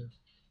attention to.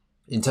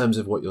 In terms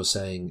of what you're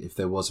saying, if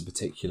there was a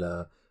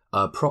particular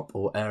prop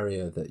or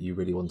area that you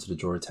really wanted to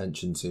draw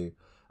attention to,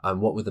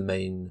 what were the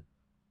main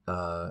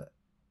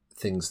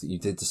things that you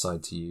did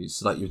decide to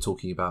use? Like you were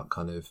talking about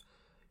kind of,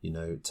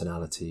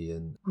 tonality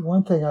and...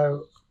 One thing I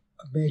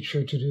made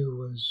sure to do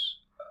was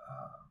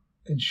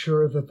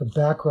ensure that the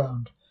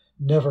background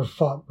never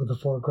fought with the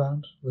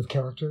foreground, with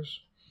characters,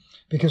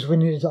 because we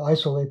needed to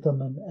isolate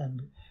them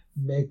and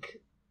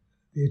make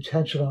the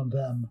attention on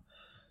them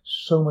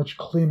so much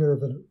cleaner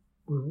than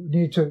we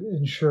need to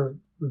ensure it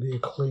would be a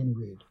clean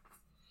read.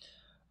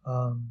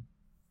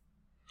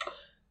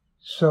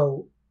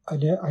 So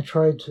I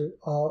tried to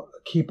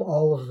keep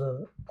all of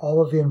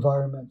the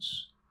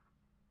environments,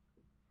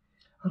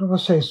 I don't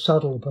want to say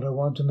subtle, but I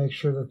wanted to make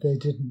sure that they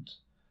didn't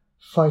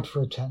fight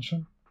for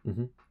attention.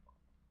 Mm-hmm.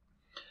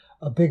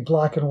 A big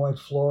black and white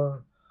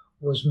floor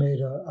was made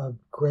a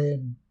gray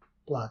and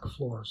black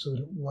floor so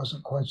that it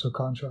wasn't quite so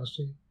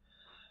contrasty.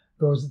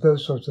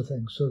 Those sorts of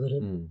things, so that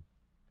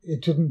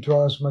it didn't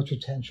draw as much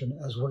attention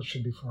as what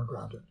should be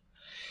foregrounded.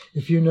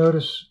 If you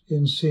notice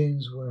in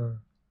scenes where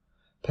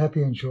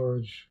Pepe and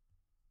George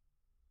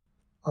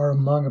are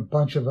among a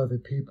bunch of other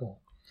people,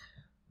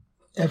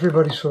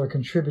 everybody sort of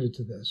contributed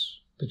to this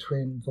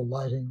between the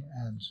lighting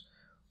and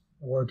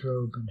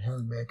wardrobe and hair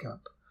and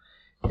makeup.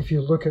 If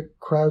you look at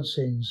crowd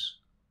scenes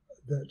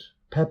that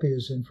Pepe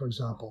is in, for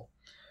example,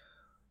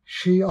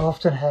 she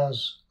often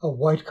has a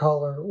white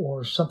collar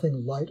or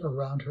something light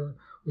around her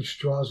which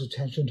draws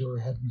attention to her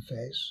head and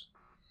face,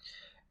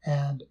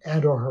 and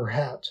or her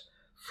hat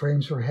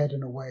frames her head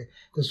in a way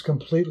that's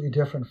completely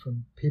different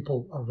from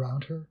people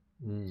around her.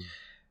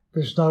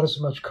 There's not as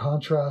much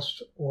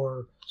contrast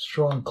or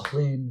strong,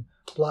 clean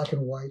black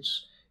and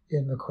whites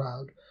in the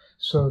crowd,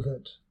 so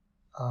that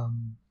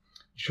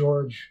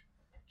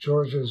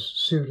George's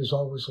suit is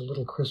always a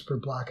little crisper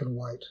black and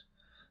white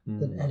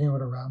than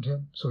anyone around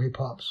him, so he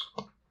pops.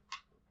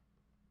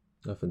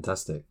 Oh,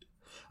 fantastic.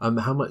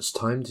 How much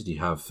time did you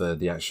have for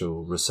the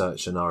actual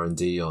research and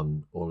R&D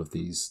on all of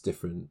these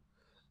different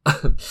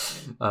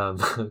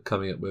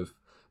coming up with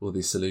all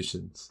these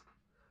solutions?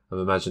 I'm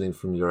imagining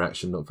from your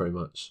reaction, not very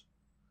much.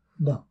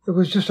 No, it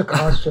was just a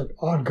constant,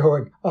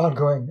 ongoing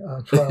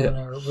trial and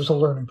error. It was a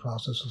learning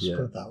process, let's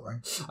put it that way.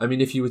 I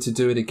mean, if you were to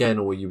do it again,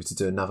 or you were to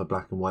do another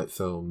black and white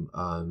film,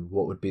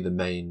 what would be the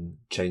main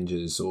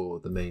changes or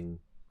the main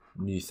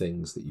new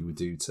things that you would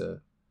do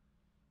to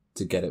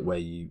get it where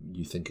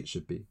you think it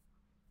should be?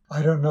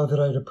 I don't know that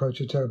I'd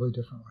approach it terribly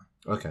differently.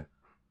 Okay.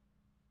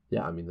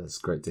 Yeah, I mean, that's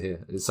great to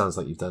hear. It sounds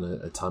like you've done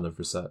a ton of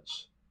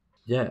research.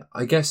 Yeah,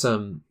 I guess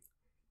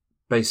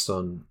based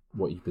on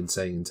what you've been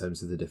saying in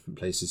terms of the different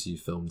places you've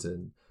filmed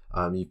in,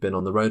 you've been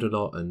on the road a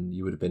lot and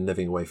you would have been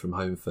living away from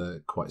home for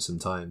quite some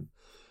time.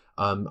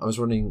 I was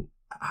wondering,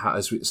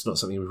 it's not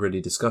something we've really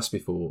discussed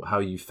before, how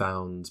you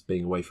found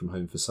being away from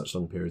home for such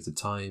long periods of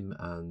time,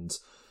 and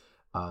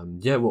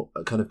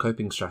what kind of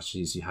coping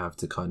strategies you have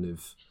to kind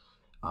of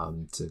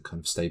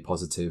stay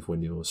positive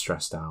when you're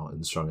stressed out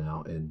and strung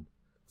out in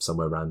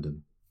somewhere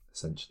random,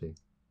 essentially.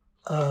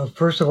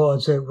 First of all,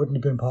 I'd say it wouldn't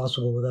have been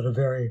possible without a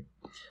very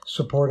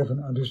supportive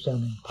and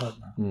understanding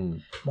partner.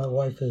 My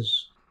wife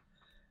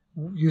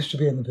used to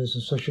be in the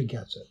business, so she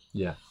gets it.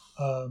 Yeah.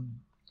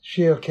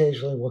 She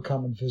occasionally will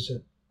come and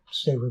visit,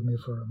 stay with me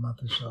for a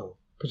month or so,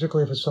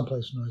 particularly if it's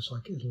someplace nice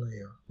like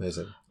Italy or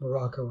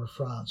Morocco or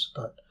France.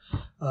 But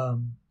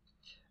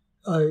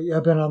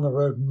I've been on the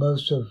road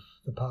most of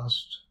the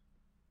past,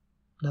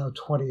 now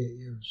 28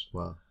 years.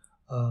 Wow.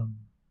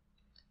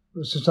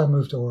 Since I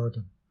moved to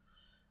Oregon.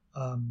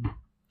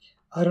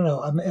 I don't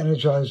know. I'm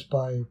energized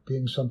by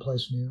being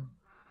someplace new.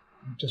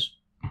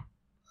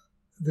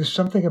 There's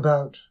something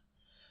about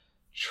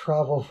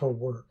travel for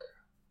work.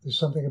 There's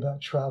something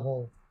about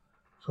travel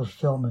for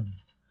filming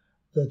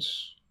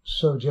that's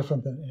so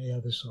different than any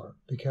other sort,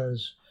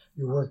 because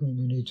you're working and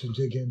you need to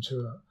dig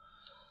into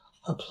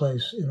a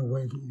place in a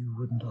way that you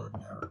wouldn't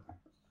ordinarily.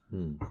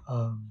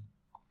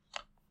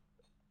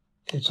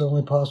 It's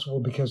only possible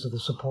because of the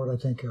support, I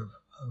think, of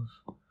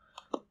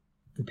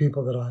the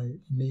people that I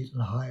meet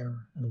and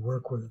hire and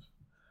work with.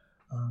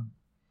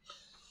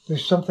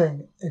 There's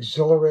something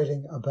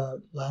exhilarating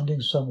about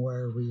landing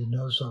somewhere where you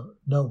know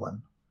no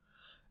one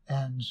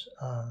and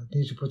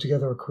need to put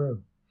together a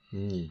crew.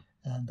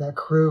 And that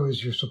crew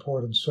is your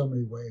support in so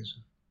many ways,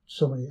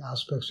 so many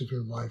aspects of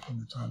your life in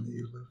the time that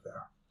you live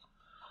there.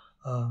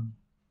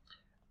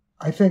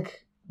 I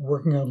think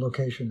working on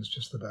location is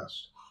just the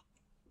best.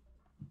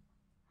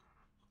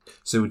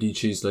 So would you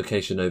choose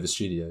location over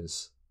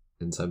studios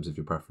in terms of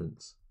your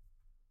preference?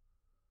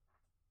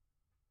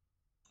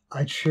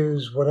 I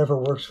choose whatever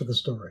works for the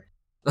story.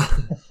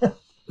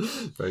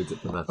 Very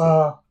diplomatic.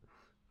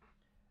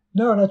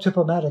 No, not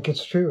diplomatic.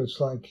 It's true. It's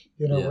like,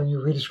 when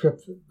you read a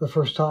script the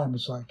first time,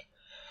 it's like,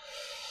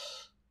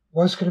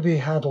 what's going to be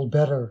handled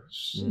better?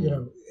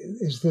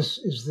 Is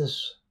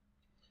this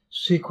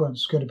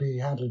sequence going to be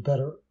handled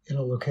better in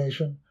a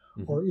location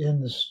or in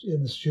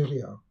the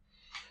studio?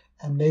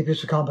 And maybe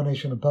it's a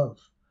combination of both.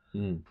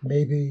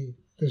 Maybe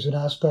there's an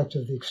aspect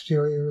of the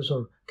exteriors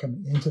or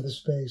coming into the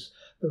space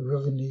that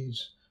really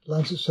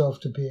lends itself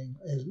to being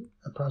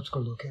a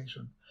practical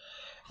location.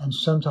 And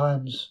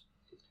sometimes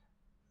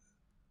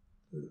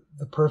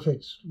the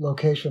perfect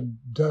location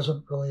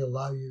doesn't really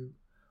allow you,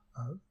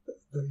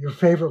 your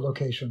favorite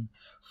location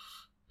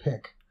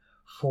pick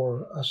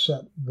for a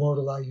set won't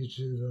allow you to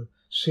do the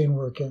scene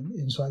work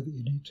inside that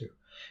you need to.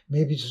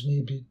 Maybe you just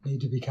need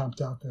to be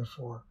camped out there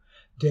for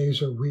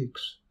days or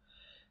weeks.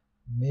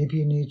 Maybe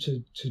you need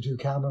to do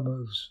camera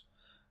moves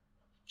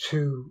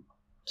to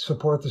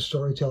support the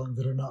storytelling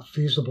that are not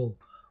feasible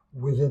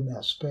within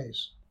that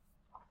space.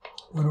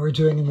 When we're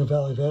doing in the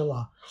Valley of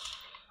Elah,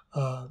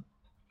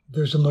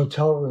 there's a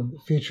motel room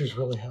that features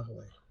really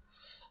heavily.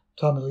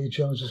 Tommy Lee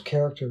Jones's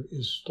character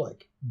is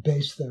like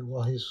based there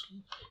while he's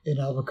in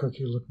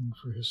Albuquerque looking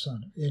for his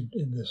son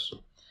in this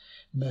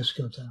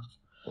Mexico town.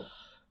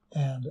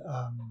 And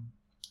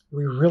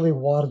we really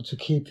wanted to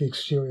keep the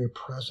exterior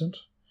present.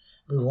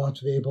 We wanted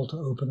to be able to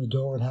open the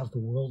door and have the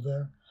world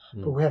there.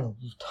 But we had a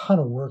ton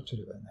of work to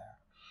do in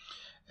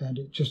there. And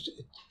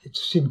it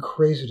seemed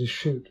crazy to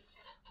shoot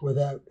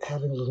without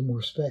having a little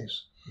more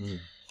space.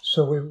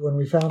 So when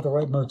we found the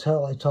right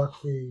motel, I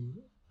talked the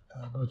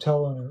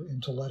motel owner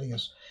into letting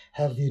us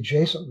have the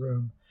adjacent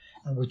room,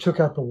 and we took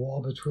out the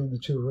wall between the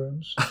two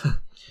rooms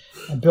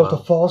and built a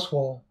false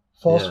wall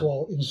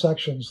in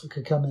sections that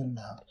could come in and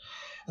out.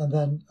 And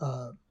then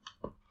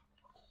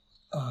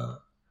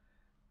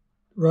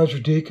Roger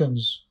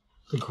Deakins,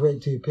 the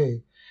great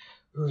DP,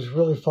 who was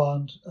really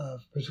fond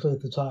of, particularly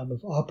at the time,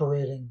 of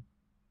operating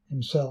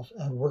himself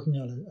and working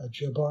on a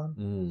jib arm.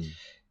 Mm.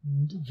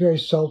 Very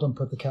seldom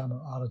put the camera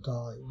on a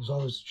dolly. It was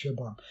always a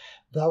jib arm.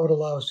 That would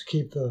allow us to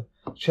keep the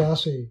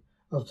chassis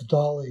of the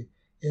dolly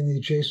in the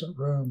adjacent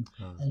room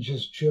and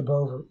just jib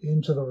over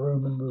into the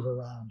room and move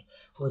around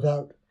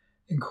without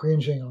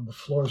infringing on the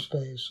floor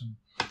space. And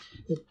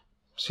it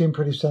seemed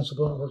pretty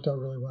sensible and it worked out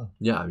really well.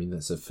 Yeah, I mean,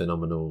 that's a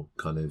phenomenal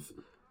kind of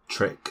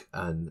trick.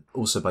 And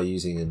also by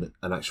using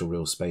an actual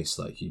real space,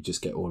 like you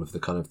just get all of the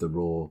kind of the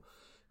raw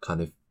kind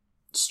of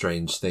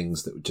strange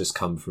things that would just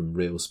come from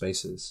real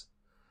spaces.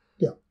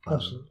 Yeah,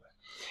 absolutely.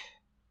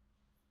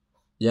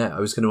 Yeah, I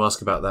was going to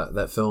ask about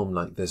that film.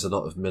 Like, there's a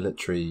lot of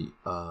military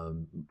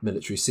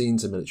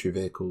scenes and military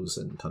vehicles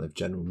and kind of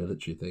general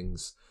military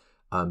things.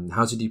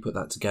 How did you put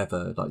that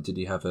together? Like, did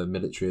you have a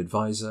military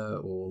advisor,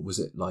 or was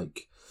it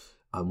like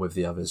with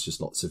the others, just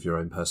lots of your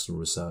own personal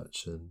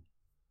research? And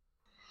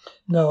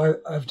no,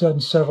 I've done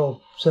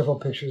several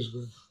pictures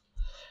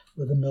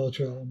with a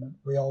military element.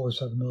 We always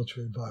have a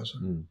military advisor.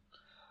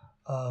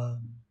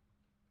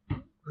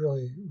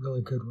 Really,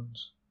 really good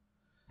ones.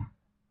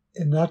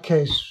 In that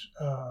case,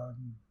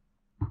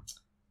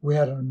 we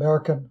had an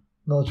American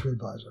military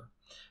advisor,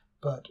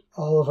 but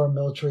all of our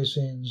military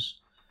scenes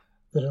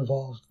that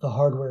involved the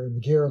hardware and the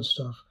gear and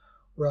stuff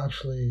were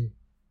actually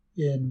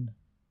meant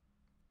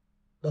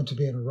to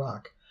be in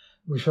Iraq.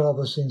 We shot all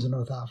those scenes in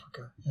North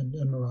Africa,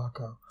 in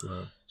Morocco.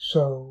 Wow.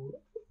 So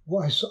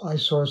I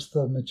sourced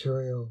the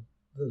material,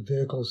 the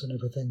vehicles and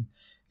everything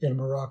in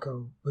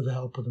Morocco with the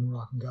help of the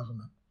Moroccan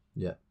government.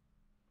 Yeah.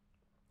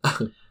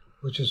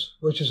 which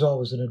is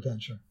always an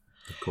adventure.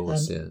 Of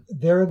course, and yeah.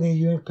 They're in the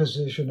unique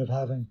position of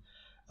having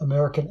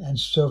American and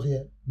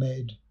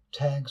Soviet-made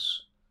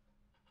tanks,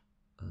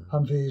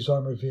 Humvees,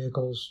 armored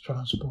vehicles,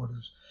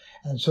 transporters,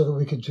 and so that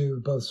we could do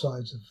both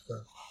sides of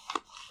the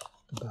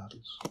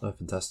battles. Oh,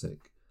 fantastic.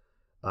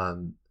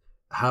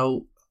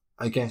 How,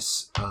 I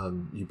guess,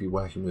 you'd be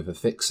working with a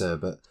fixer,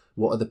 but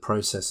what are the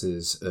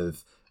processes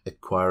of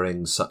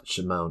acquiring such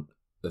amount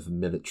of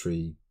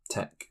military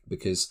tech?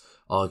 Because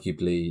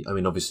arguably, I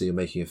mean, obviously you're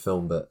making a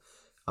film, but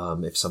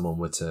if someone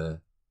were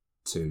to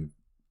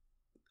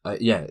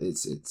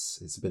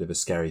it's a bit of a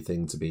scary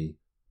thing to be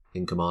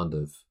in command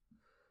of.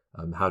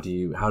 How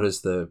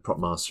does the prop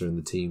master and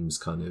the teams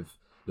kind of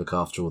look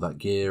after all that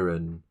gear,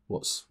 and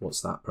what's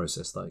that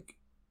process like?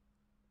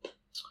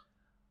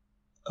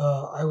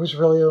 I was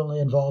really only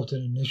involved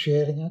in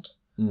initiating it,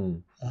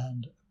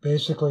 and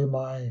basically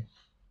my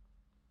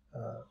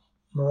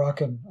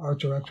Moroccan art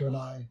director and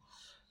I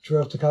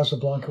drove to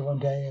Casablanca one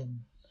day and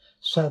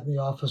sat in the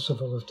office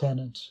of a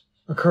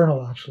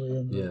colonel actually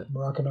in the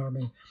Moroccan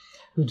army,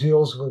 who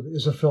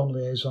is a film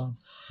liaison.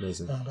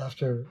 Amazing. And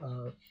after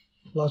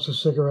lots of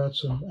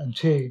cigarettes and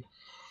tea,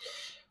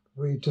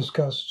 we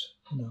discussed,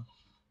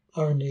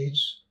 our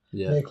needs,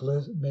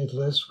 made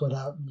lists, went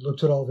out and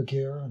looked at all the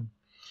gear, and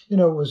it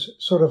was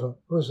sort of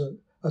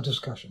a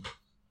discussion.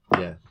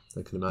 Yeah,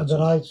 I can imagine. And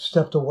then I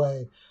stepped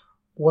away.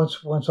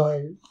 Once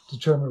I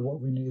determined what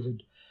we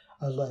needed,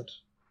 I let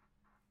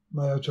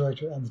my art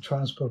director and the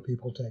transport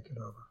people take it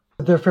over.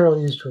 They're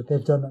fairly used to it.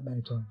 They've done that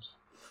many times.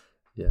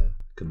 Yeah,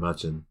 I can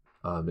imagine.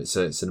 It's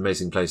an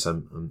amazing place.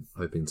 I'm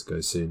hoping to go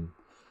soon.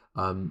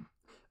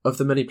 Of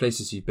the many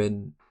places you've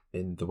been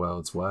in the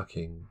world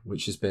working,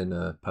 which has been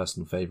a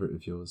personal favourite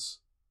of yours?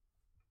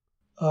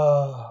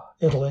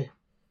 Italy.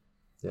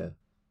 Yeah.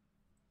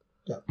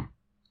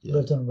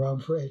 Lived in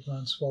Rome for 8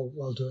 months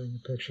while doing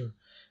a picture,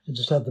 and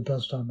just had the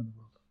best time in the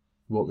world.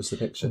 What was the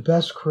picture? The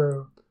best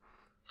crew.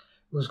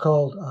 It was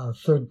called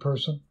Third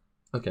Person.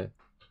 Okay.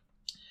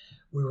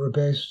 We were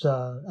based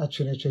at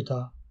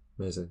Cinecittà.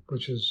 Amazing.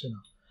 Which is,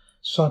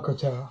 Cinque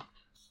Terre.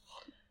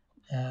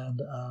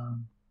 And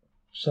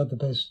just had the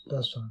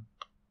best time.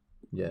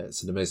 Yeah,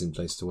 it's an amazing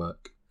place to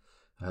work.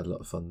 I had a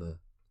lot of fun there.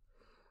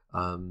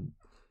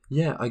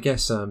 Yeah, I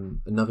guess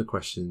another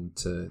question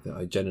that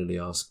I generally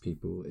ask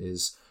people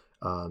is,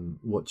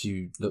 what do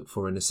you look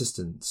for in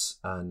assistants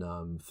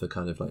and for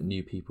kind of like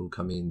new people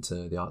coming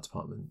into the art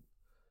department?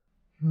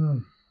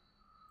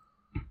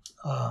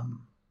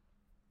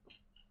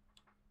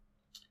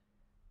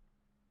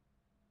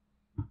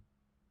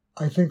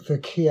 I think the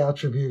key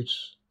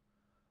attributes,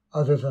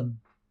 other than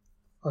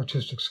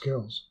artistic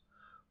skills,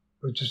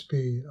 would just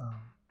be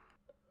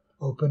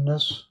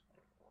openness,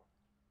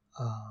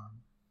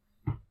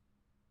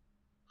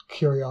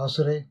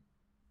 curiosity.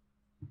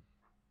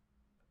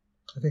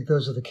 I think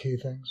those are the key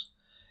things.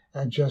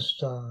 And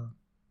just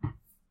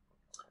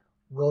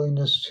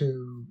willingness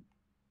to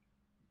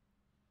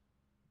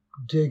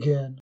dig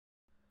in,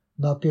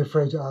 not be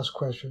afraid to ask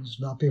questions,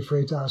 not be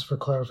afraid to ask for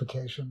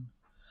clarification.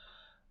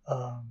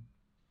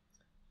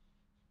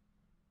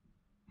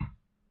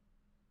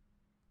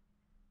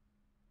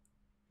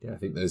 Yeah, I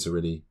think those are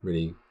really,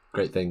 really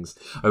great things.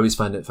 I always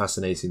find it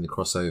fascinating, the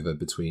crossover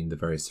between the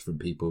various different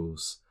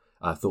people's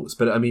thoughts.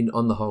 But I mean,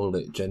 on the whole,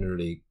 it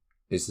generally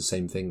is the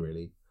same thing,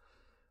 really.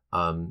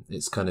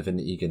 It's kind of an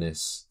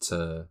eagerness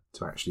to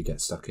actually get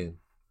stuck in,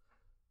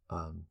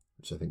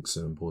 which I think is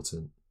so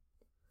important.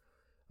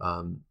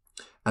 And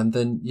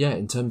then,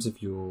 in terms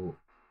of your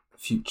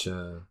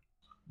future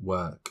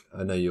work?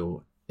 I know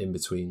you're in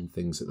between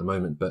things at the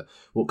moment, but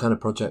what kind of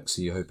projects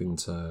are you hoping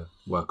to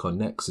work on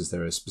next? Is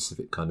there a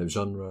specific kind of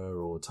genre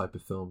or type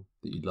of film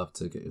that you'd love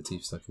to get your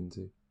teeth stuck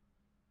into?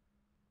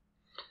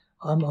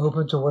 I'm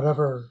open to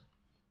whatever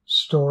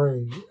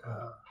story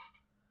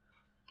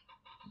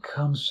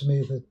comes to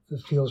me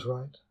that feels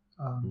right.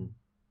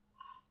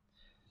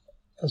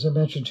 As I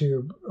mentioned to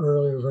you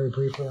earlier, very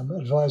briefly, I'm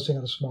advising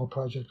on a small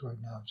project right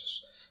now,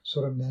 just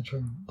sort of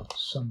mentoring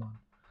someone.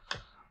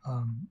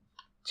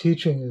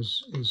 Teaching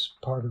is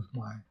part of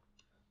my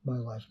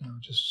life now,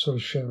 just sort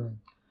of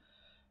sharing.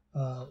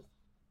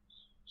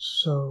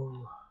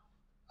 So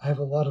I have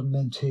a lot of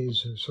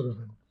mentees who are sort of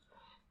an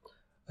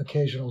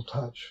occasional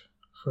touch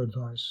for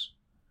advice.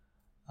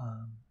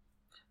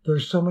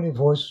 There's so many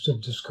voices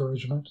of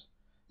discouragement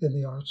in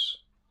the arts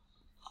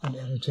and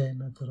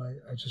entertainment that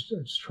I just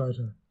try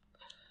to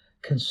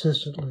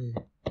consistently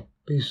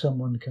be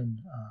someone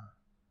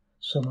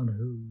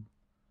who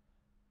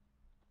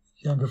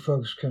younger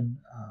folks can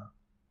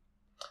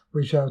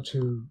reach out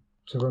to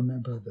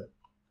remember that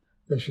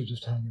they should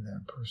just hang in there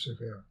and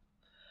persevere.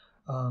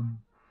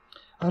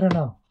 I don't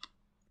know.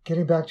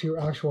 Getting back to your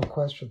actual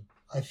question,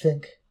 I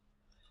think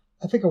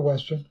a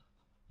Western.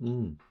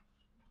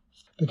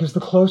 Because the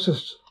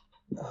closest,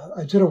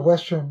 I did a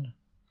Western,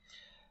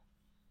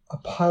 a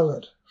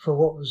pilot for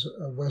what was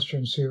a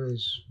Western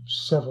series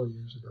several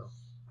years ago.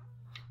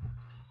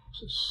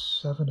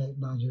 7, 8,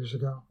 9 years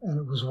ago. And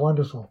it was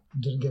wonderful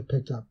and didn't get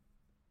picked up.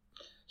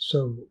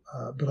 So,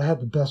 but I had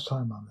the best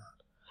time on that.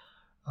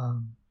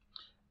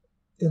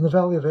 In the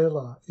Valley of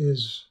Elah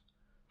is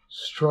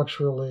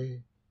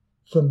structurally,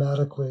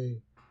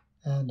 thematically,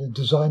 and in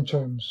design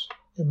terms,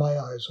 in my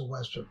eyes, a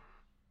Western.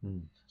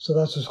 So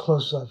that's as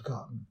close as I've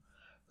gotten.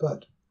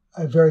 But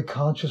I very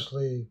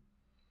consciously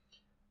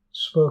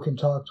spoke and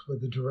talked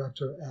with the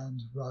director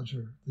and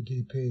Roger, the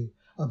DP,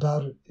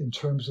 about it in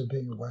terms of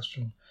being a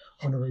Western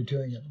when we were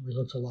doing it. We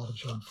looked a lot at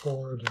John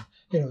Ford, and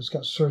it's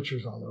got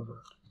searchers all over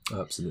it.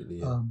 Absolutely,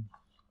 yeah.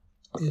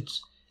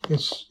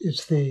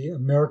 It's the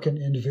American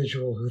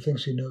individual who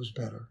thinks he knows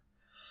better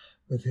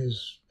with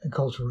his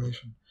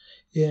enculturation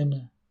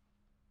in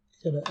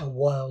a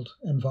wild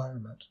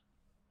environment,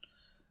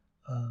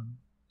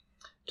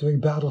 doing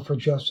battle for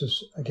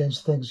justice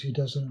against things he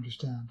doesn't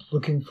understand,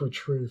 looking for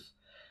truth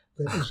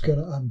that is going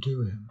to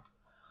undo him.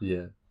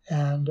 Yeah.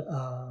 And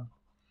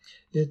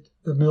the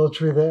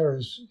military there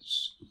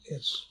is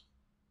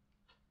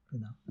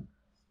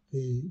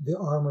the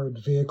armored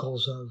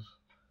vehicles of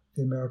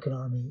the American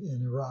Army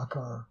in Iraq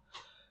are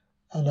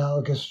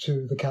analogous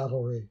to the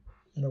cavalry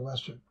in a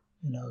Western.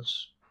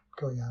 It's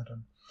going out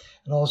and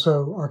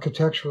also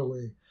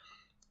architecturally,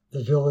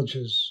 the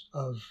villages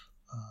of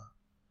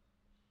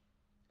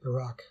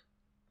Iraq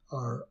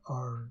are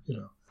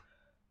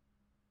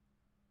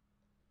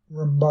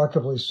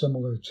remarkably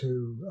similar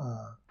to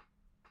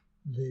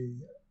the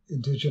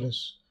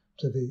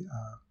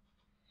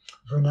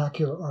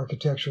vernacular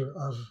architecture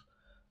of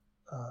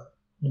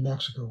New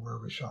Mexico, where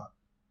we shot.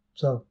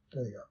 So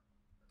there you go.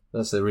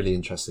 That's a really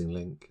interesting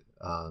link.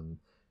 The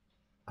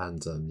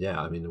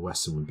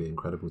Western would be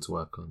incredible to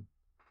work on.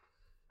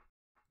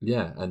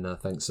 Yeah, and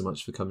thanks so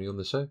much for coming on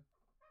the show.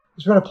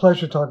 It's been a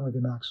pleasure talking with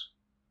you, Max.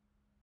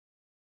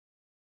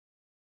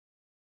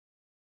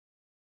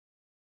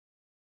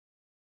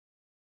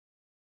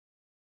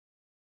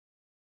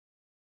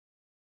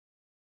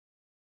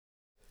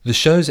 The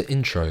show's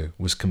intro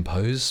was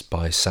composed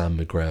by Sam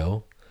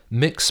McGrail,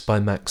 mixed by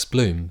Max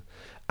Bloom,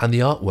 and the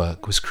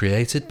artwork was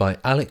created by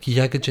Alec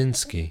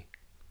Jagodzinski.